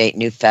intimidate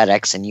new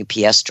FedEx and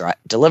UPS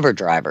deliver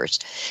drivers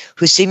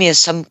who see me as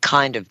some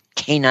kind of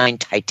canine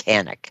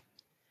Titanic.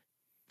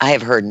 I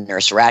have heard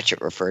Nurse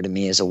Ratched refer to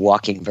me as a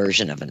walking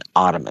version of an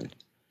ottoman.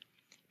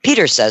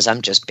 Peter says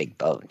I'm just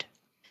big-boned.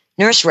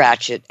 Nurse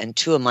Ratched and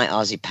 2 of my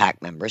Aussie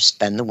pack members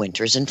spend the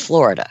winters in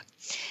Florida.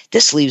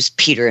 This leaves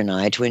Peter and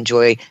I to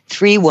enjoy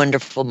 3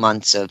 wonderful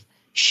months of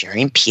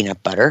sharing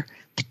peanut butter,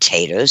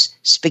 potatoes,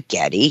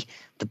 spaghetti,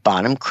 the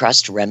bottom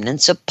crust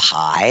remnants of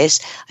pies,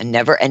 a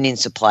never-ending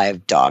supply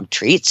of dog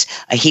treats,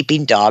 a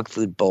heaping dog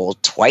food bowl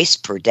twice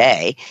per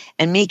day,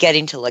 and me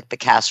getting to lick the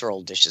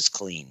casserole dishes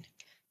clean.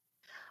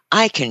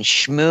 I can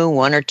shmoo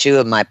 1 or 2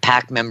 of my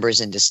pack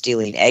members into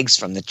stealing eggs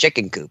from the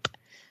chicken coop.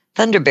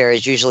 Thunderbear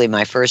is usually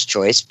my first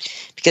choice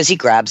because he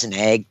grabs an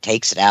egg,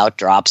 takes it out,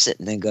 drops it,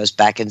 and then goes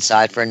back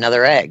inside for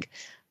another egg.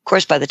 Of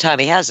course, by the time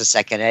he has a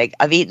second egg,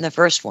 I've eaten the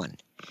first one.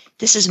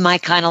 This is my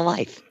kind of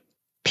life.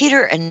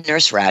 Peter and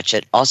Nurse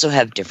Ratched also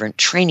have different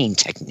training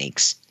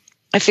techniques.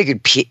 I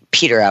figured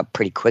Peter out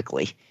pretty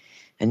quickly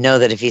and know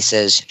that if he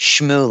says,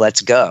 "Shmoo,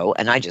 let's go,"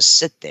 and I just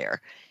sit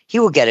there, he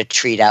will get a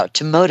treat out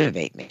to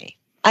motivate me.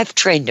 I've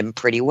trained him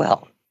pretty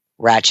well.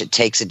 Ratched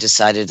takes a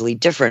decidedly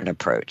different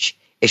approach.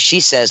 If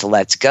she says,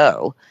 "Let's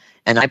go,"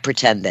 and I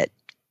pretend that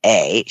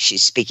A,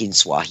 she's speaking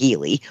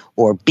Swahili,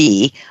 or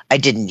B, I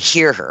didn't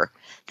hear her,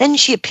 then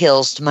she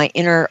appeals to my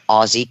inner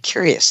Aussie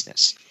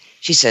curiousness.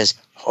 She says,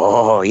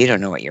 "Oh, you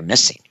don't know what you're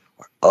missing,"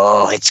 or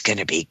 "Oh, it's going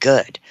to be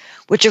good,"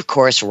 which of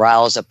course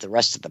riles up the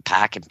rest of the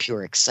pack in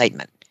pure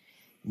excitement.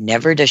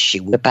 Never does she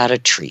whip out a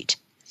treat.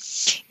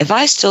 If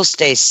I still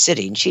stay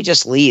sitting, she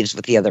just leaves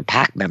with the other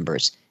pack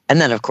members, and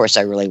then of course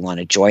I really want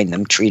to join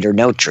them, treat or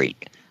no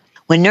treat.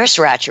 When Nurse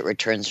Ratched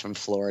returns from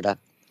Florida,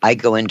 I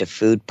go into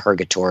food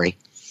purgatory.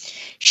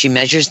 She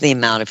measures the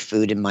amount of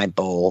food in my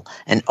bowl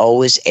and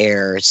always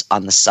errs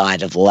on the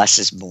side of less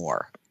is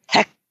more.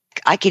 Heck,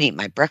 I can eat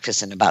my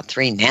breakfast in about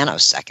 3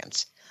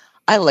 nanoseconds.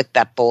 I lick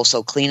that bowl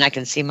so clean I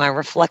can see my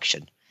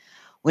reflection.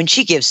 When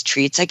she gives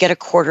treats, I get a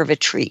quarter of a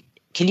treat.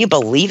 Can you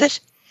believe it?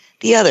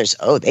 The others,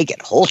 they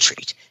get whole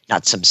treat,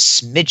 not some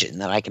smidgen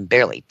that I can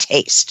barely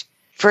taste.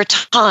 For a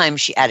time,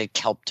 she added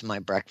kelp to my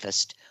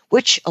breakfast,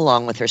 which,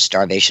 along with her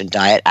starvation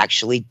diet,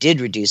 actually did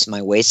reduce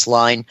my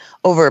waistline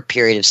over a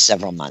period of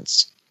several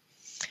months.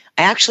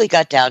 I actually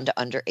got down to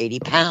under 80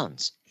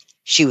 pounds.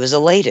 She was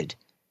elated.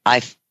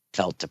 I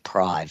felt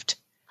deprived.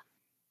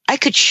 I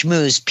could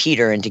schmooze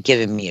Peter into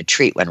giving me a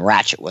treat when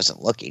Ratchet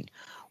wasn't looking,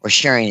 or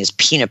sharing his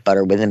peanut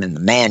butter with him in the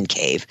man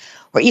cave,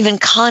 or even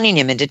conning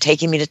him into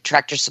taking me to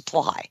Tractor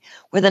Supply,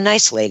 where the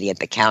nice lady at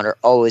the counter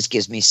always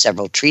gives me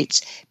several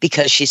treats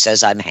because she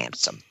says I'm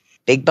handsome.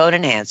 Big bone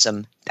and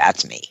handsome,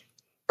 that's me.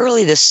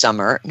 Early this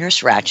summer,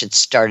 Nurse Ratchet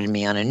started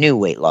me on a new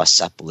weight loss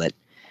supplement.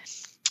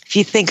 If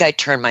you think I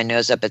turn my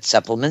nose up at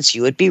supplements,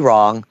 you would be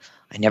wrong.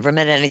 I never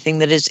met anything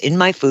that is in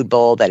my food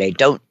bowl that I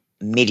don't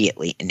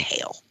immediately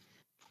inhale.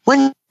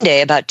 One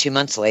day, about 2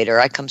 months later,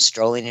 I come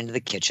strolling into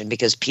the kitchen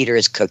because Peter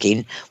is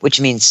cooking,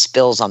 which means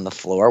spills on the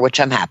floor, which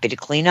I'm happy to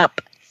clean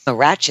up.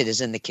 Ratchet is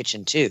in the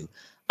kitchen too,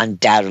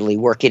 undoubtedly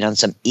working on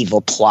some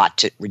evil plot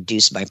to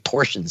reduce my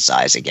portion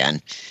size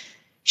again.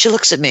 She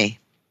looks at me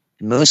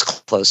and moves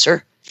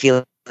closer,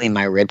 feeling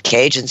my rib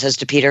cage, and says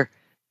to Peter,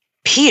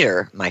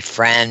 Peter, my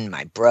friend,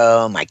 my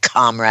bro, my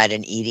comrade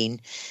in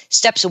eating,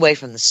 steps away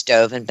from the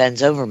stove and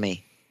bends over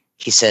me.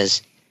 He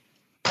says,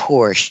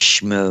 poor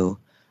Shmoo,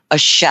 a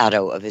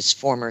shadow of his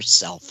former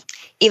self.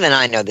 Even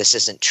I know this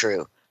isn't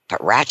true,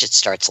 but Ratchet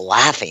starts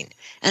laughing,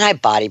 and I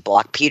body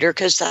block Peter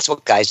because that's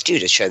what guys do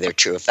to show their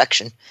true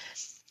affection.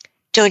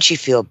 Don't you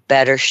feel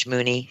better,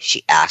 Shmoony?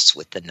 She asks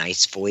with the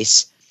nice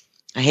voice.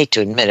 I hate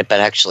to admit it, but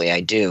actually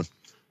I do.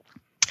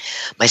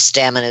 My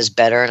stamina is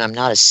better, and I'm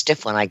not as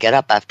stiff when I get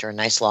up after a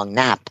nice long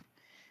nap.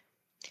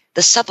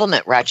 The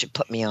supplement Ratchet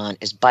put me on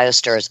is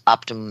BioStar's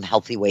Optimum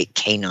Healthy Weight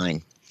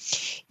K9.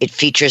 It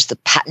features the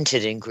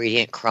patented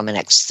ingredient Chromin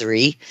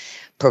X3,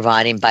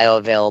 providing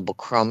bioavailable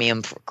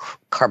chromium for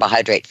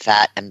carbohydrate,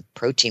 fat, and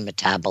protein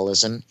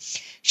metabolism,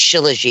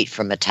 shilajit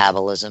for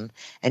metabolism,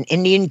 and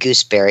Indian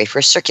gooseberry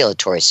for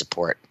circulatory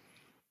support.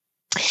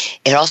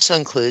 It also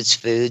includes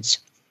foods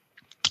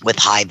with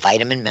high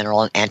vitamin,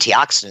 mineral, and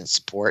antioxidant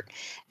support,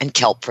 and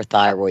kelp for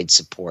thyroid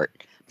support,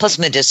 plus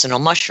medicinal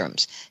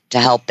mushrooms to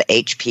help the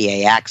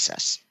HPA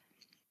axis.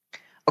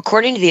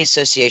 According to the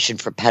Association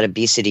for Pet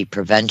Obesity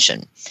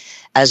Prevention,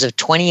 as of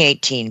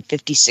 2018,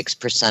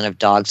 56% of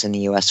dogs in the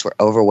U.S. were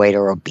overweight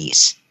or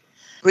obese.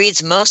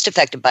 Breeds most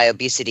affected by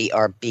obesity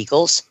are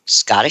Beagles,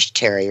 Scottish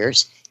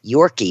Terriers,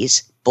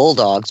 Yorkies,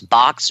 Bulldogs,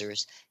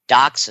 Boxers,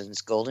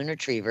 Dachshunds, Golden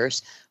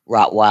Retrievers,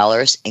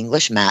 Rottweilers,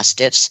 English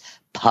Mastiffs,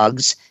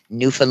 Pugs,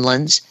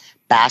 Newfoundlands,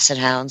 Basset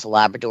Hounds,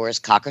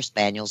 Labradors, Cocker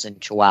Spaniels, and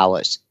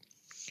Chihuahuas.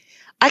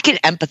 I can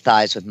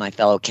empathize with my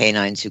fellow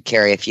canines who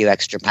carry a few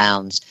extra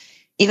pounds.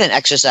 Even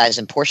exercise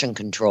and portion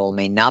control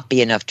may not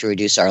be enough to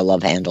reduce our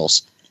love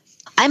handles.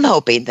 I'm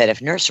hoping that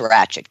if Nurse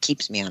Ratchet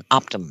keeps me on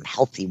Optimum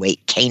Healthy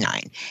Weight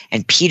K9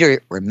 and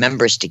Peter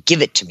remembers to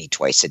give it to me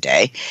twice a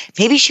day,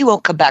 maybe she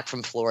won't come back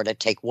from Florida,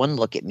 take one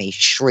look at me,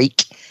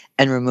 shriek,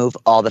 and remove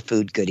all the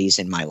food goodies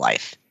in my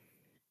life.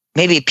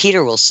 Maybe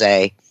Peter will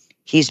say,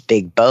 he's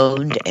big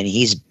boned and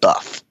he's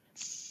buff.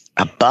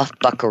 A buff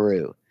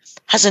buckaroo.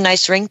 Has a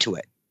nice ring to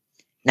it.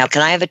 Now,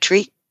 can I have a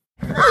treat?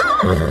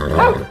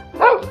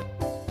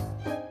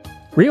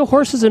 Real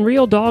horses and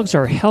real dogs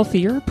are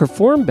healthier,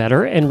 perform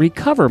better, and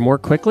recover more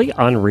quickly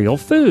on real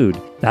food.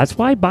 That's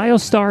why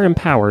BioStar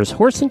empowers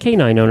horse and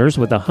canine owners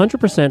with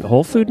 100%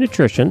 whole food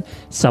nutrition,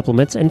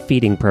 supplements, and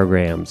feeding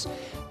programs.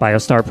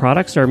 BioStar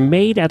products are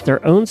made at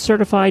their own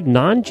certified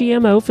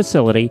non-GMO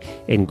facility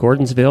in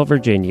Gordonsville,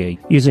 Virginia,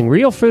 using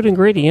real food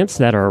ingredients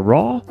that are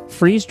raw,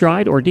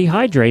 freeze-dried, or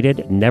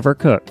dehydrated, never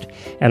cooked,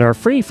 and are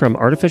free from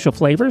artificial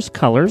flavors,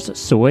 colors,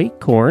 soy,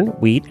 corn,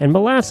 wheat, and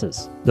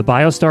molasses. The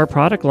BioStar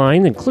product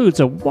line includes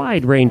a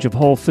wide range of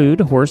whole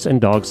food, horse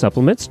and dog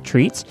supplements,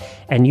 treats,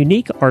 and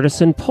unique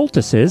artisan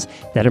poultices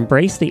that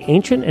embrace the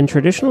ancient and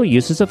traditional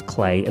uses of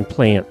clay and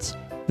plants.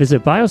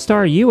 Visit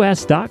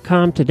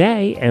biostarus.com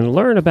today and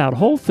learn about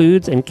whole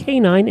foods and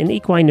canine and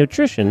equine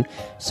nutrition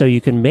so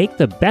you can make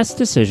the best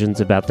decisions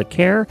about the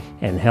care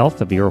and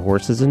health of your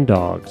horses and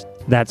dogs.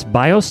 That's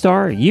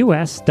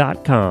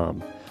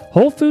biostarus.com.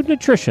 Whole food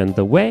nutrition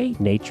the way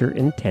nature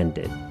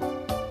intended.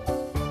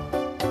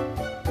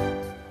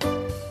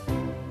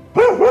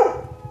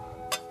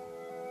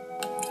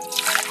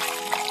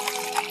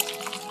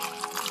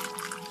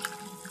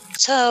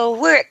 So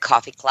we're at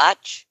Coffee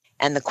Klatch,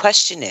 and the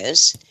question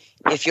is,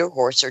 if your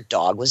horse or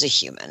dog was a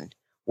human,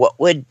 what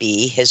would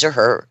be his or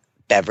her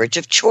beverage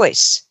of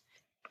choice?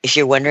 If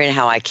you're wondering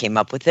how I came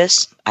up with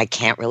this, I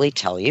can't really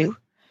tell you,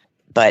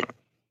 but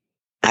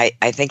I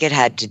think it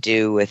had to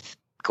do with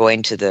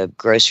going to the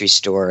grocery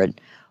store and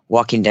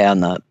walking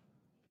down the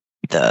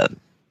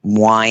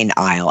wine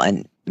aisle.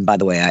 And by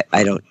the way,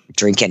 I don't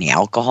drink any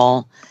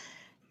alcohol,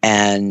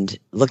 and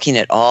looking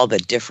at all the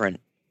different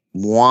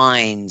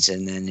wines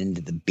and then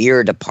into the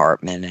beer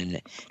department, and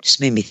it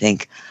just made me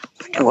think, I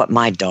wonder what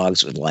my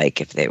dogs would like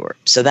if they were.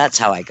 So that's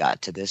how I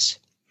got to this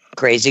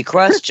crazy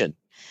question.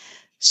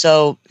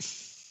 So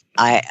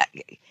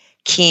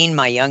Keen,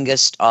 my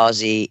youngest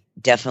Aussie,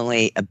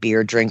 definitely a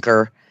beer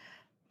drinker,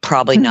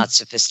 probably not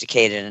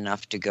sophisticated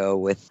enough to go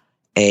with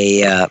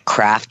a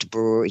craft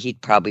brewer.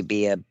 He'd probably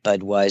be a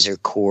Budweiser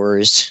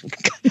Coors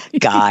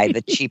guy,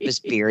 the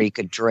cheapest beer he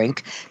could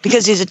drink,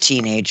 because he's a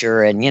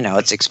teenager and,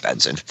 it's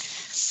expensive.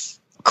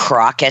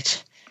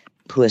 Crockett,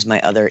 who is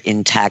my other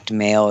intact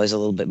male, is a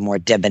little bit more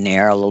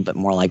debonair, a little bit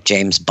more like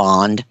James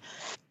Bond.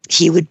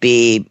 He would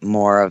be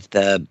more of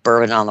the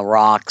bourbon on the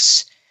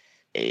rocks.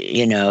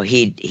 You know,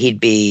 he'd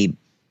be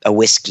a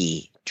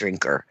whiskey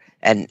drinker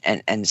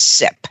and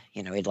sip.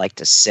 You know, he'd like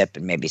to sip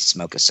and maybe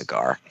smoke a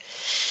cigar.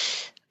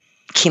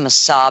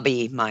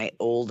 Kemosabe, my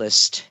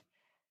oldest,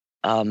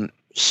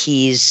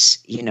 he's,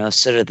 you know,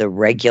 sort of the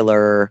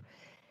regular.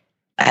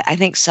 I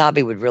think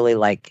Sabi would really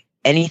like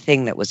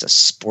anything that was a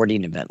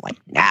sporting event, like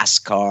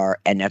NASCAR,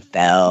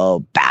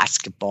 NFL,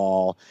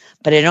 basketball.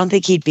 But I don't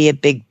think he'd be a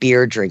big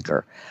beer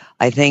drinker.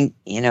 I think,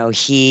 you know,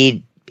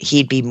 he'd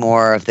be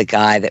more of the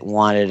guy that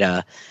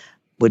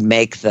would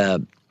make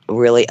the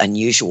really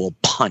unusual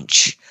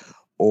punch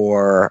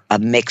or a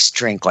mixed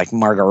drink like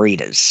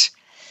margaritas.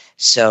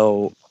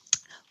 So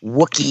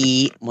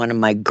Wookie, one of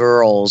my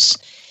girls,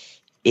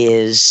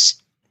 she's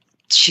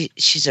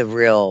a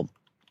real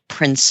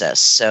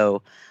princess.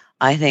 So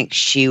I think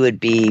she would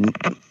be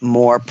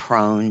more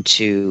prone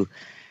to,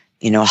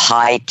 you know,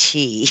 high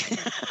tea,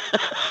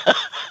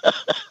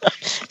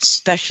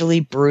 specially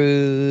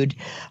brewed,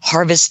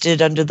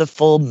 harvested under the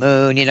full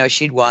moon. You know,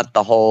 she'd want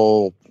the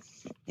whole,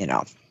 you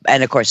know,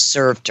 and of course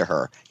served to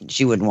her.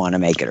 She wouldn't want to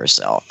make it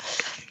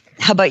herself.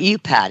 How about you,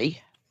 Patty?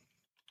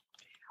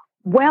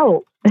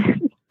 Well,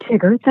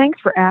 Tigger, thanks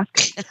for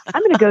asking.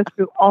 I'm going to go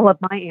through all of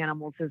my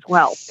animals as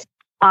well.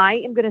 I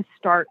am going to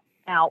start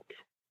out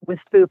with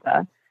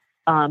Fupa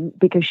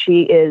because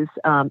she has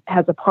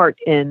a part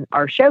in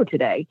our show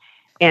today,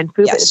 and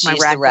Fupa is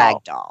my rag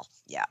doll.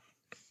 Yeah,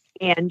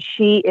 and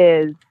she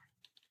is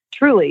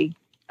truly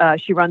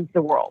she runs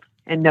the world,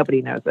 and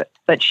nobody knows it,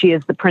 but she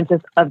is the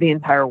princess of the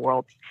entire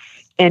world,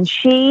 and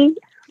she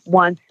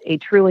wants a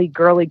truly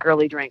girly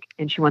drink,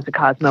 and she wants a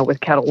Cosmo with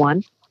Kettle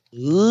One.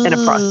 Ooh, in a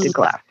frosted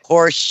glass. Of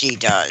course she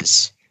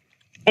does.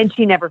 And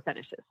she never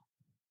finishes.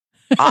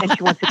 And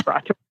she wants it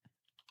brought to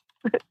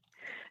her.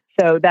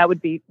 So that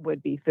would be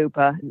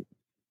Fupa.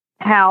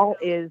 Hal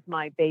is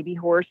my baby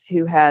horse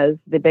who has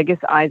the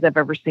biggest eyes I've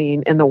ever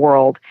seen in the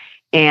world.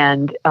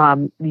 And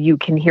you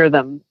can hear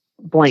them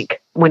blink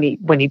when he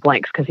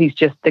blinks because he's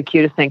just the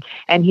cutest thing.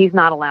 And he's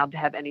not allowed to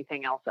have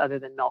anything else other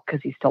than milk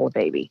because he's still a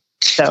baby.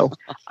 So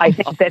I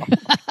think that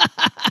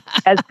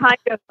as time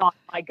goes on,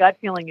 my gut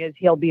feeling is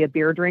he'll be a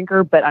beer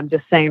drinker, but I'm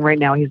just saying right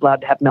now he's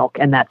allowed to have milk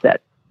and that's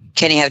it.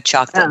 Can he have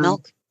chocolate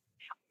milk?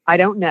 I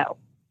don't know.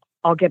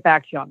 I'll get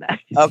back to you on that.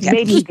 Okay.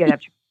 Maybe he could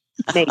have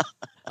maybe.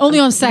 Only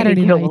on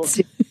Saturday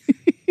nights.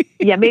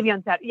 Yeah, maybe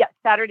on Saturday. Yeah,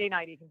 Saturday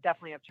night he can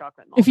definitely have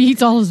chocolate milk. If he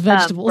eats all his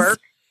vegetables. Burke,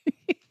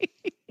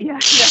 yeah,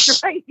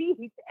 that's right. He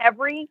eats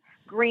every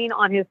green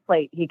on his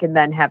plate. He can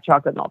then have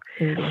chocolate milk.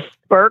 Mm-hmm.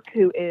 Burke,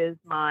 who is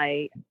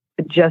my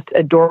just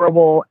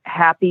adorable,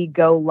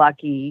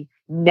 happy-go-lucky,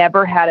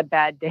 never had a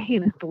bad day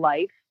in his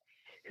life,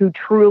 who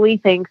truly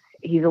thinks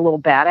he's a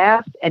little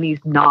badass, and he's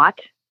not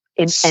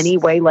in any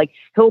way. Like,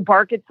 he'll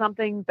bark at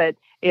something, but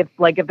if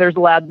there's a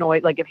loud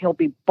noise, like if he'll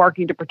be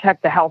barking to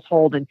protect the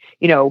household, and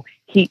you know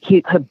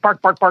he'll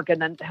bark,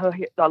 and then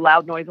a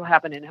loud noise will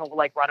happen, and he'll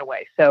like run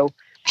away. So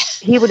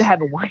he would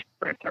have a wine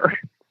spritzer.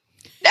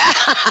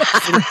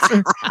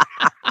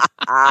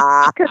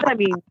 Because I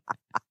mean,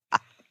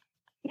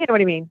 you know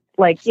what I mean?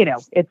 Like, you know,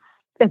 it's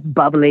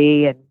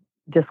bubbly and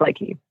just like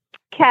you.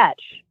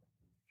 Catch,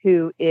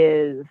 who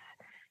is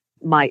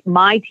my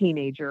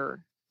teenager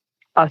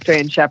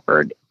Australian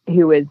Shepherd,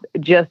 who is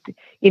just,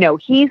 you know,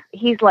 he's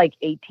like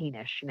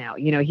 18-ish now.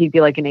 You know, he'd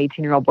be like an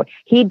 18-year-old boy.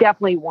 He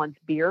definitely wants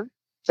beer,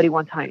 but he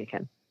wants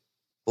Heineken.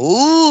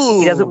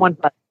 Ooh. He doesn't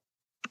want.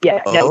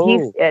 Yeah, no,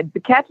 he's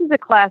the Catch is a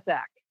class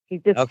act.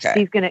 He's just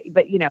he's gonna,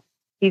 but you know,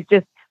 he's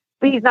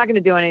not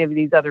gonna do any of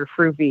these other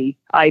fruity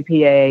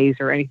IPAs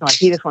or anything like.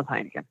 He just wants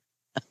Heineken.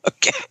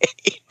 Okay.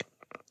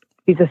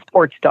 He's a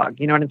sports dog.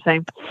 You know what I'm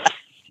saying?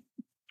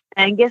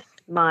 Angus,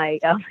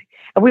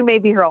 we may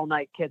be here all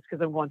night, kids,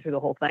 because I'm going through the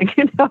whole thing.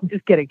 No, I'm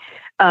just kidding.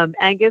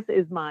 Angus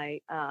is my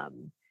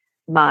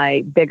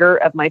bigger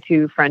of my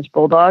two French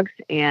bulldogs,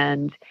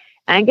 and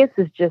Angus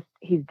is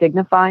he's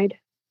dignified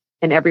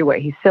in every way.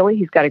 He's silly.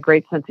 He's got a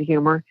great sense of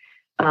humor,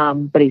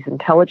 but he's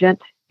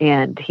intelligent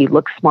and he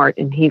looks smart,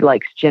 and he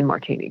likes gin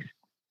martinis.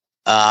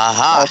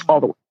 All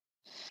the way.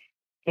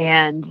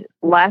 And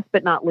last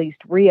but not least,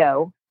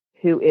 Rio,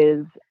 who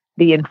is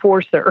the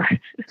enforcer,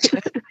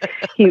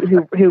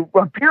 who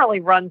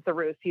apparently runs the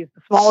roost. He's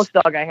the smallest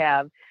dog I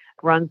have,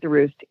 runs the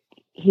roost.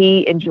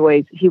 He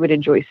would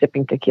enjoy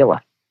sipping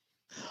tequila,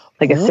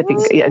 like a good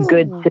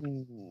sip.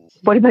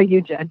 What about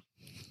you, Jen?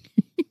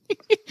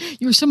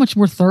 You were so much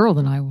more thorough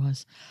than I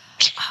was.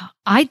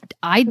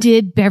 I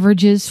did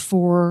beverages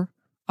for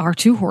our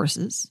two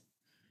horses.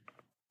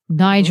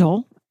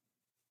 Nigel,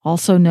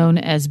 also known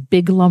as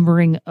Big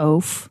Lumbering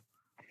Oaf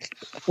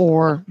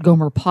or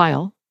Gomer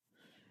Pyle.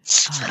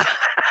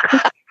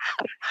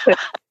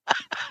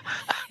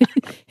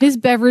 His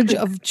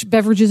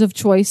beverages of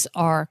choice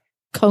are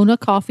Kona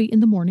coffee in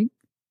the morning.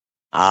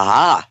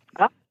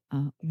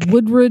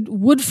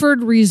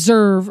 Woodford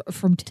Reserve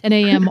from 10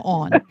 a.m.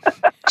 on.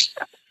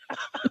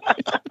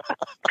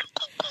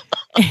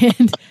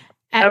 And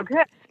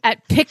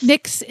at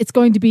picnics, it's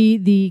going to be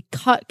the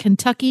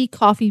Kentucky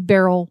Coffee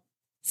Barrel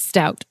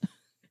Stout.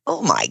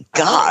 Oh my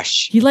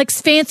gosh. He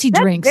likes fancy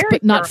That's drinks, very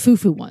but not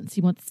foo-foo ones.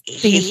 He wants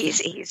fancy,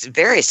 He's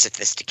very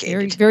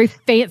sophisticated. very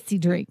fancy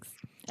drinks.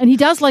 And he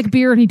does like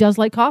beer and he does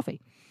like coffee.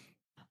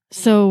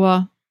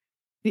 So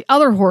the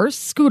other horse,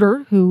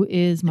 Scooter, who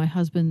is my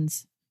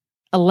husband's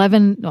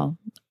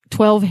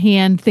 12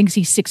 hand, thinks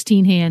he's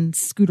 16 hand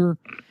Scooter,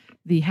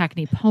 the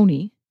Hackney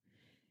pony.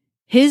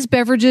 His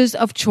beverages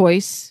of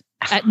choice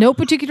at no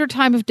particular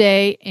time of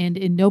day and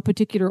in no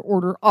particular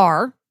order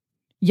are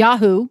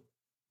Yahoo,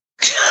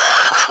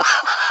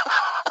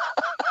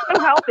 So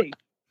healthy.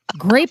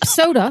 grape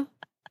soda,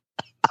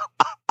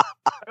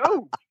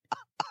 Oh,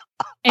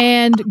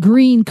 and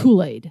green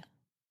Kool-Aid.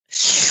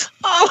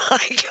 Oh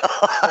my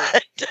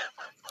God.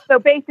 so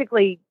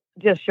basically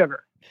just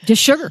sugar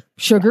Just sugar,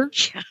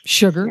 Yeah. and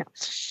sugar.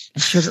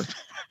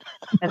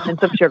 and then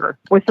some sugar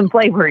with some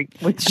flavoring.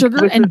 With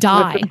Sugar and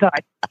dye. With some dye.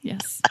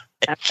 Yes,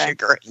 Okay.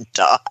 Sugar and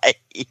dye.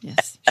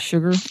 yes,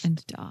 sugar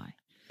and dye.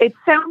 It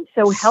sounds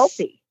so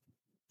healthy.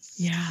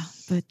 Yeah,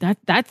 but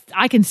that's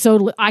I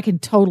can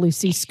totally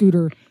see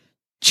Scooter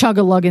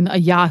chug-a-lugging a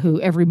Yahoo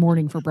every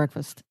morning for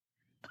breakfast.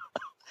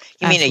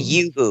 You mean a Absolutely.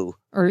 Yoo-hoo?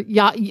 Or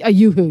a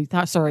Yoo-hoo.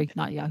 Sorry,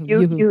 not Yahoo.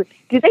 Yoo-hoo.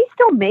 Do they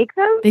still make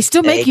those? They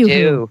still make They Yoo-hoo.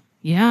 do.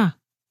 Yeah.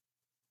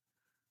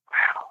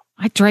 Wow.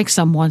 I drank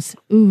some once.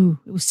 Ooh,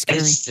 it was scary.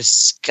 It's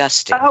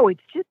disgusting. Oh,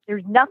 it's just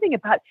there's nothing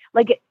about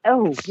like it.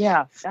 Oh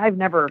yeah, I've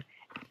never.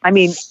 I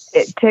mean,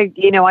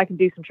 I can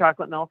do some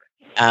chocolate milk.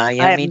 I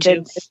Yeah, me haven't too.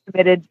 been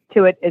committed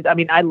to it. I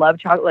mean, I love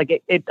chocolate.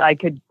 Like I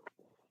could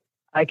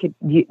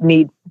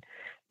need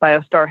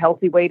BioStar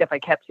healthy weight if I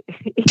kept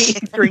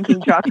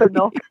drinking chocolate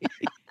milk.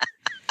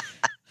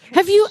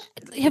 Have you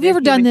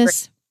ever done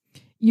this?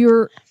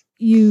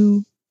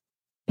 You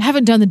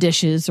haven't done the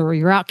dishes, or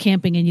you're out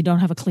camping and you don't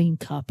have a clean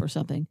cup or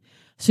something.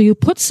 So you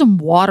put some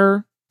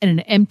water in an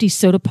empty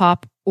soda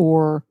pop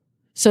or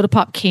soda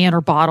pop can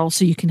or bottle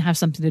so you can have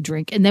something to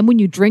drink. And then when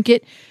you drink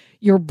it,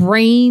 your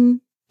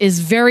brain is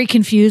very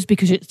confused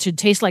because it should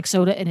taste like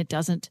soda and it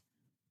doesn't.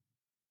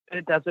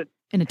 It doesn't.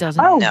 And it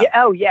doesn't. Oh No. yeah.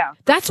 Oh yeah.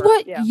 That's Sure,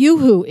 what yeah.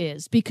 Yoo-hoo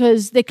is,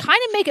 because they kind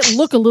of make it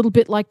look a little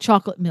bit like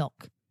chocolate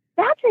milk.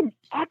 That's an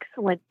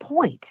excellent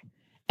point.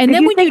 And Do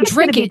then you when think you it's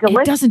gonna drink be it, it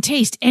delicious? doesn't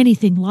taste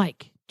anything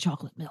like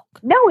chocolate milk.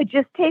 No, it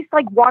just tastes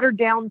like watered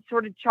down,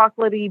 sort of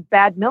chocolatey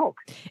bad milk.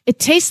 It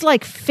tastes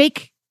like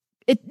fake.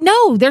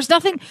 No, there's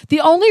nothing. The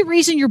only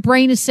reason your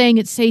brain is saying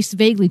it tastes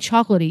vaguely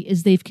chocolatey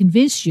is they've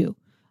convinced you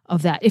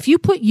of that. If you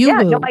put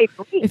Yoo-hoo, Yeah, no, I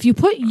agree. if you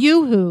put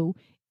Yoo-hoo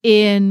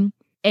in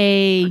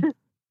a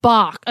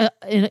box,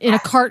 in a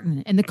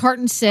carton, and the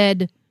carton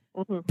said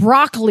Mhm.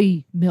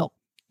 broccoli milk,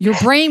 your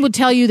brain would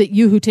tell you that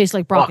Yoo-hoo tastes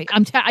like broccoli.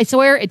 I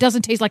swear it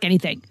doesn't taste like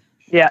anything.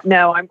 Yeah,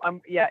 no, I'm I'm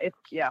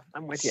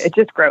with you. It's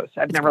just gross.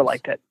 I've It's never gross.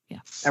 liked it. Yeah.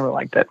 Never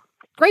liked it.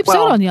 Grape Well-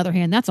 soda, on the other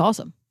hand, that's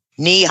awesome.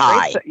 Knee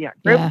high. Yeah,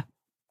 Yeah,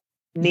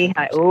 knee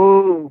high.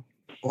 Ooh.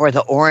 Or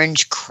the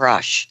Orange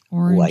Crush.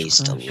 Orange Ooh, I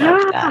used Crush. to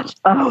love that.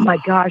 Oh my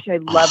gosh, I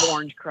love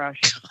Orange Crush.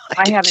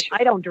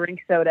 I don't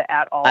drink soda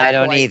at all. I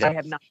don't so either. I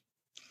have not.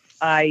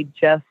 I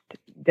just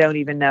don't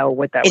even know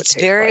what that would It's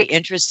taste very like.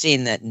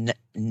 interesting that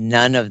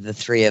none of the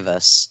three of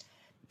us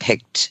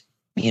picked,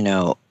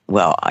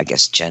 well, I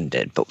guess Jen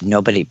did, but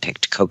nobody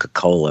picked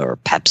Coca-Cola or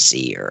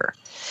Pepsi or,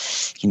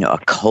 a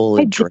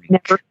cola I just drink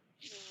never-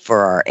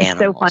 for our It's so fun.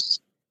 animals.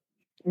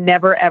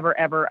 Never, ever,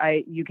 ever.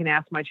 You can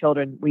ask my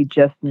children. We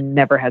just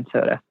never had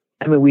soda.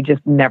 I mean, we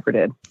just never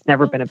did.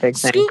 Never been a big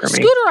thing for me.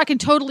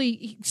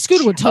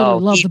 Scooter would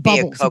totally love he'd the be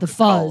a bubbles, and the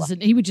Coca-Cola. fuzz,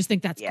 and he would just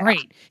think that's Yeah.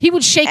 great. He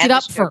would shake And it the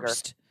up sugar.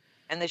 first.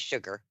 And the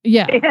sugar.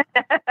 Yeah.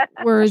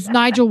 Whereas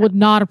Nigel would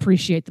not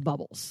appreciate the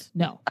bubbles.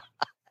 No.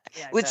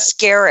 Yeah, Would but-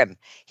 scare him.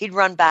 He'd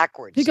run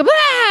backwards. He'd go,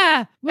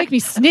 ah, make me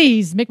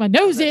sneeze, make my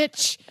nose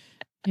itch.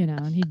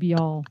 And he'd be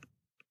all,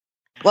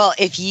 Well,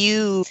 if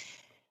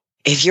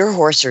your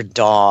horse or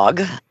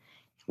dog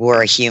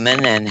were a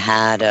human and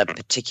had a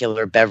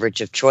particular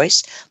beverage of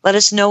choice, let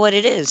us know what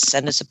it is.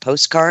 Send us a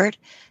postcard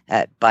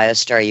at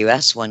BioStar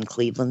US, 1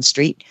 Cleveland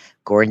Street,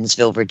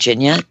 Gordonsville,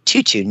 Virginia,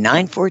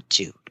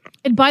 22942.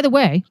 and by the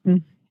way,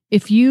 Mm.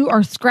 if you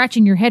are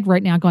scratching your head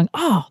right now going,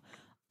 oh,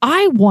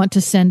 I want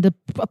to send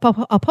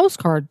a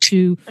postcard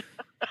to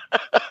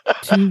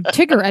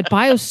Tigger at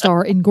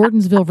BioStar in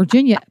Gordonsville,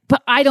 Virginia,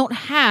 but I don't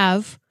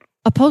have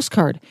a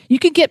postcard. You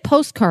can get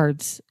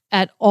postcards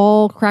at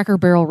all Cracker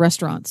Barrel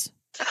restaurants.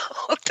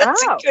 Oh,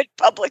 that's Oh. a good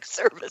public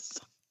service.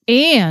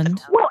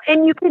 And Well,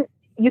 and you can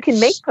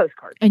make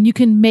postcards. you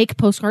can make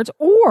postcards,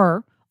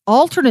 or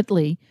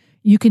alternately,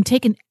 you can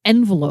take an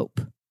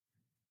envelope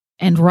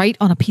and write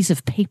on a piece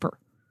of paper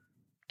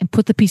and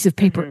put the piece of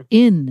paper Mhm.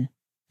 in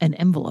an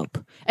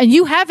envelope. And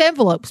you have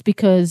envelopes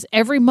because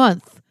every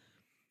month,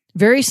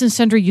 various and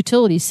sundry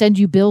utilities send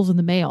you bills in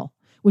the mail,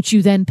 which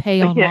you then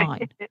pay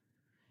online.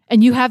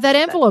 And you have that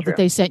envelope that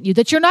true. they sent you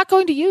that you're not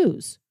going to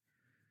use.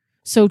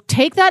 So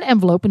take that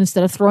envelope, and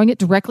instead of throwing it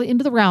directly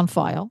into the round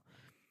file,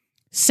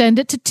 send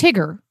it to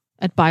Tigger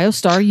at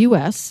BioStar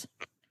US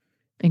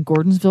in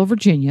Gordonsville,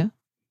 Virginia.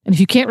 And if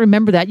you can't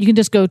remember that, you can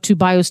just go to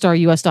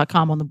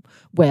biostarus.com on the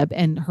web,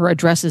 and her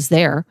address is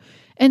there.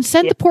 And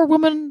send the poor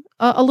woman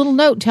a little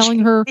note telling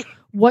her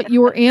what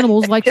your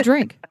animals like to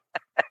drink.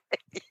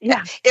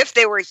 Yeah. If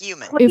they were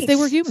human. If they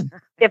were human.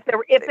 If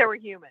they were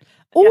human.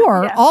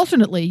 Or Yeah.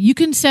 alternately, you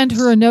can send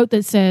her a note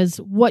that says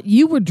what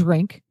you would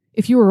drink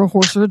if you were a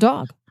horse or a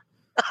dog.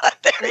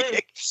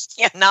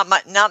 Yeah,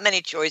 not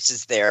many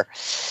choices there.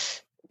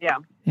 Yeah.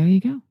 There you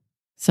go.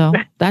 So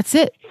that's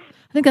it.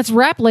 I think that's a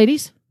wrap,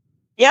 ladies.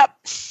 Yep.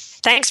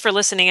 Thanks for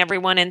listening,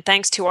 everyone, and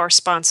thanks to our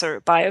sponsor,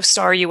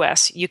 BioStar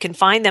US. You can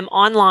find them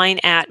online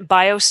at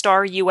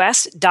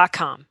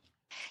biostarus.com.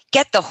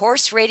 Get the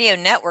Horse Radio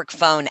Network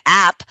phone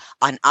app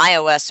on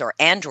iOS or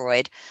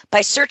Android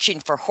by searching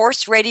for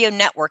Horse Radio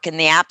Network in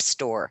the App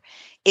Store.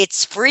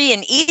 It's free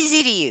and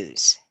easy to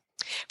use.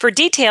 For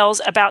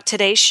details about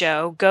today's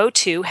show, go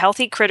to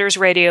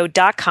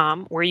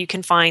healthycrittersradio.com, where you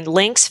can find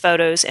links,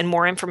 photos, and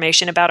more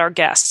information about our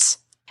guests.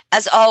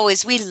 As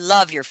always, we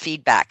love your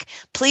feedback.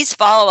 Please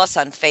follow us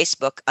on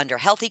Facebook under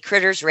Healthy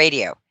Critters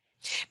Radio.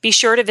 Be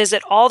sure to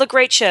visit all the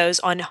great shows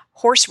on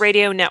Horse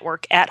Radio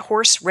Network at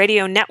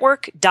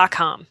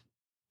horseradionetwork.com.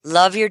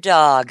 Love your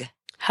dog.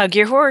 Hug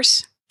your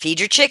horse. Feed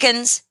your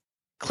chickens.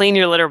 Clean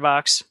your litter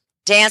box.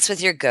 Dance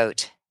with your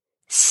goat.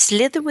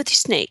 Slither with your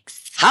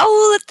snakes.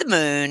 Howl at the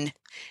moon.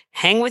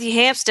 Hang with your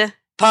hamster.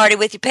 Party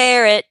with your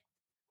parrot.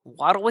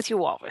 Waddle with your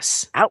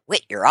walrus.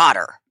 Outwit your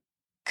otter.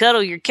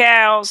 Cuddle your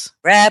cows.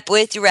 Rap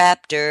with your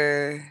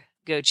raptor.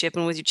 Go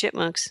chipping with your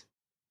chipmunks.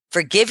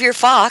 Forgive your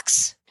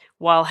fox.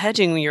 While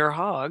hedging your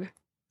hog.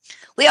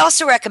 We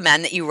also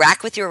recommend that you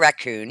rack with your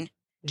raccoon.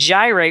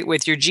 Gyrate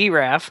with your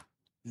giraffe.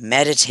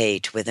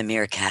 Meditate with a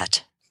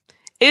meerkat.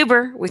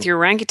 Uber with your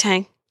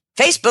orangutan.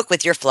 Facebook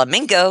with your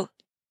flamingo.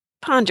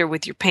 Ponder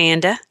with your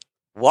panda.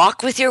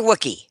 Walk with your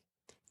Wookie.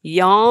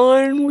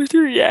 Yawn with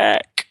your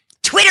yak.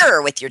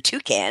 Twitter with your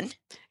toucan.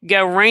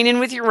 Go raining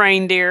with your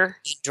reindeer.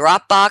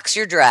 Dropbox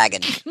your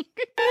dragon.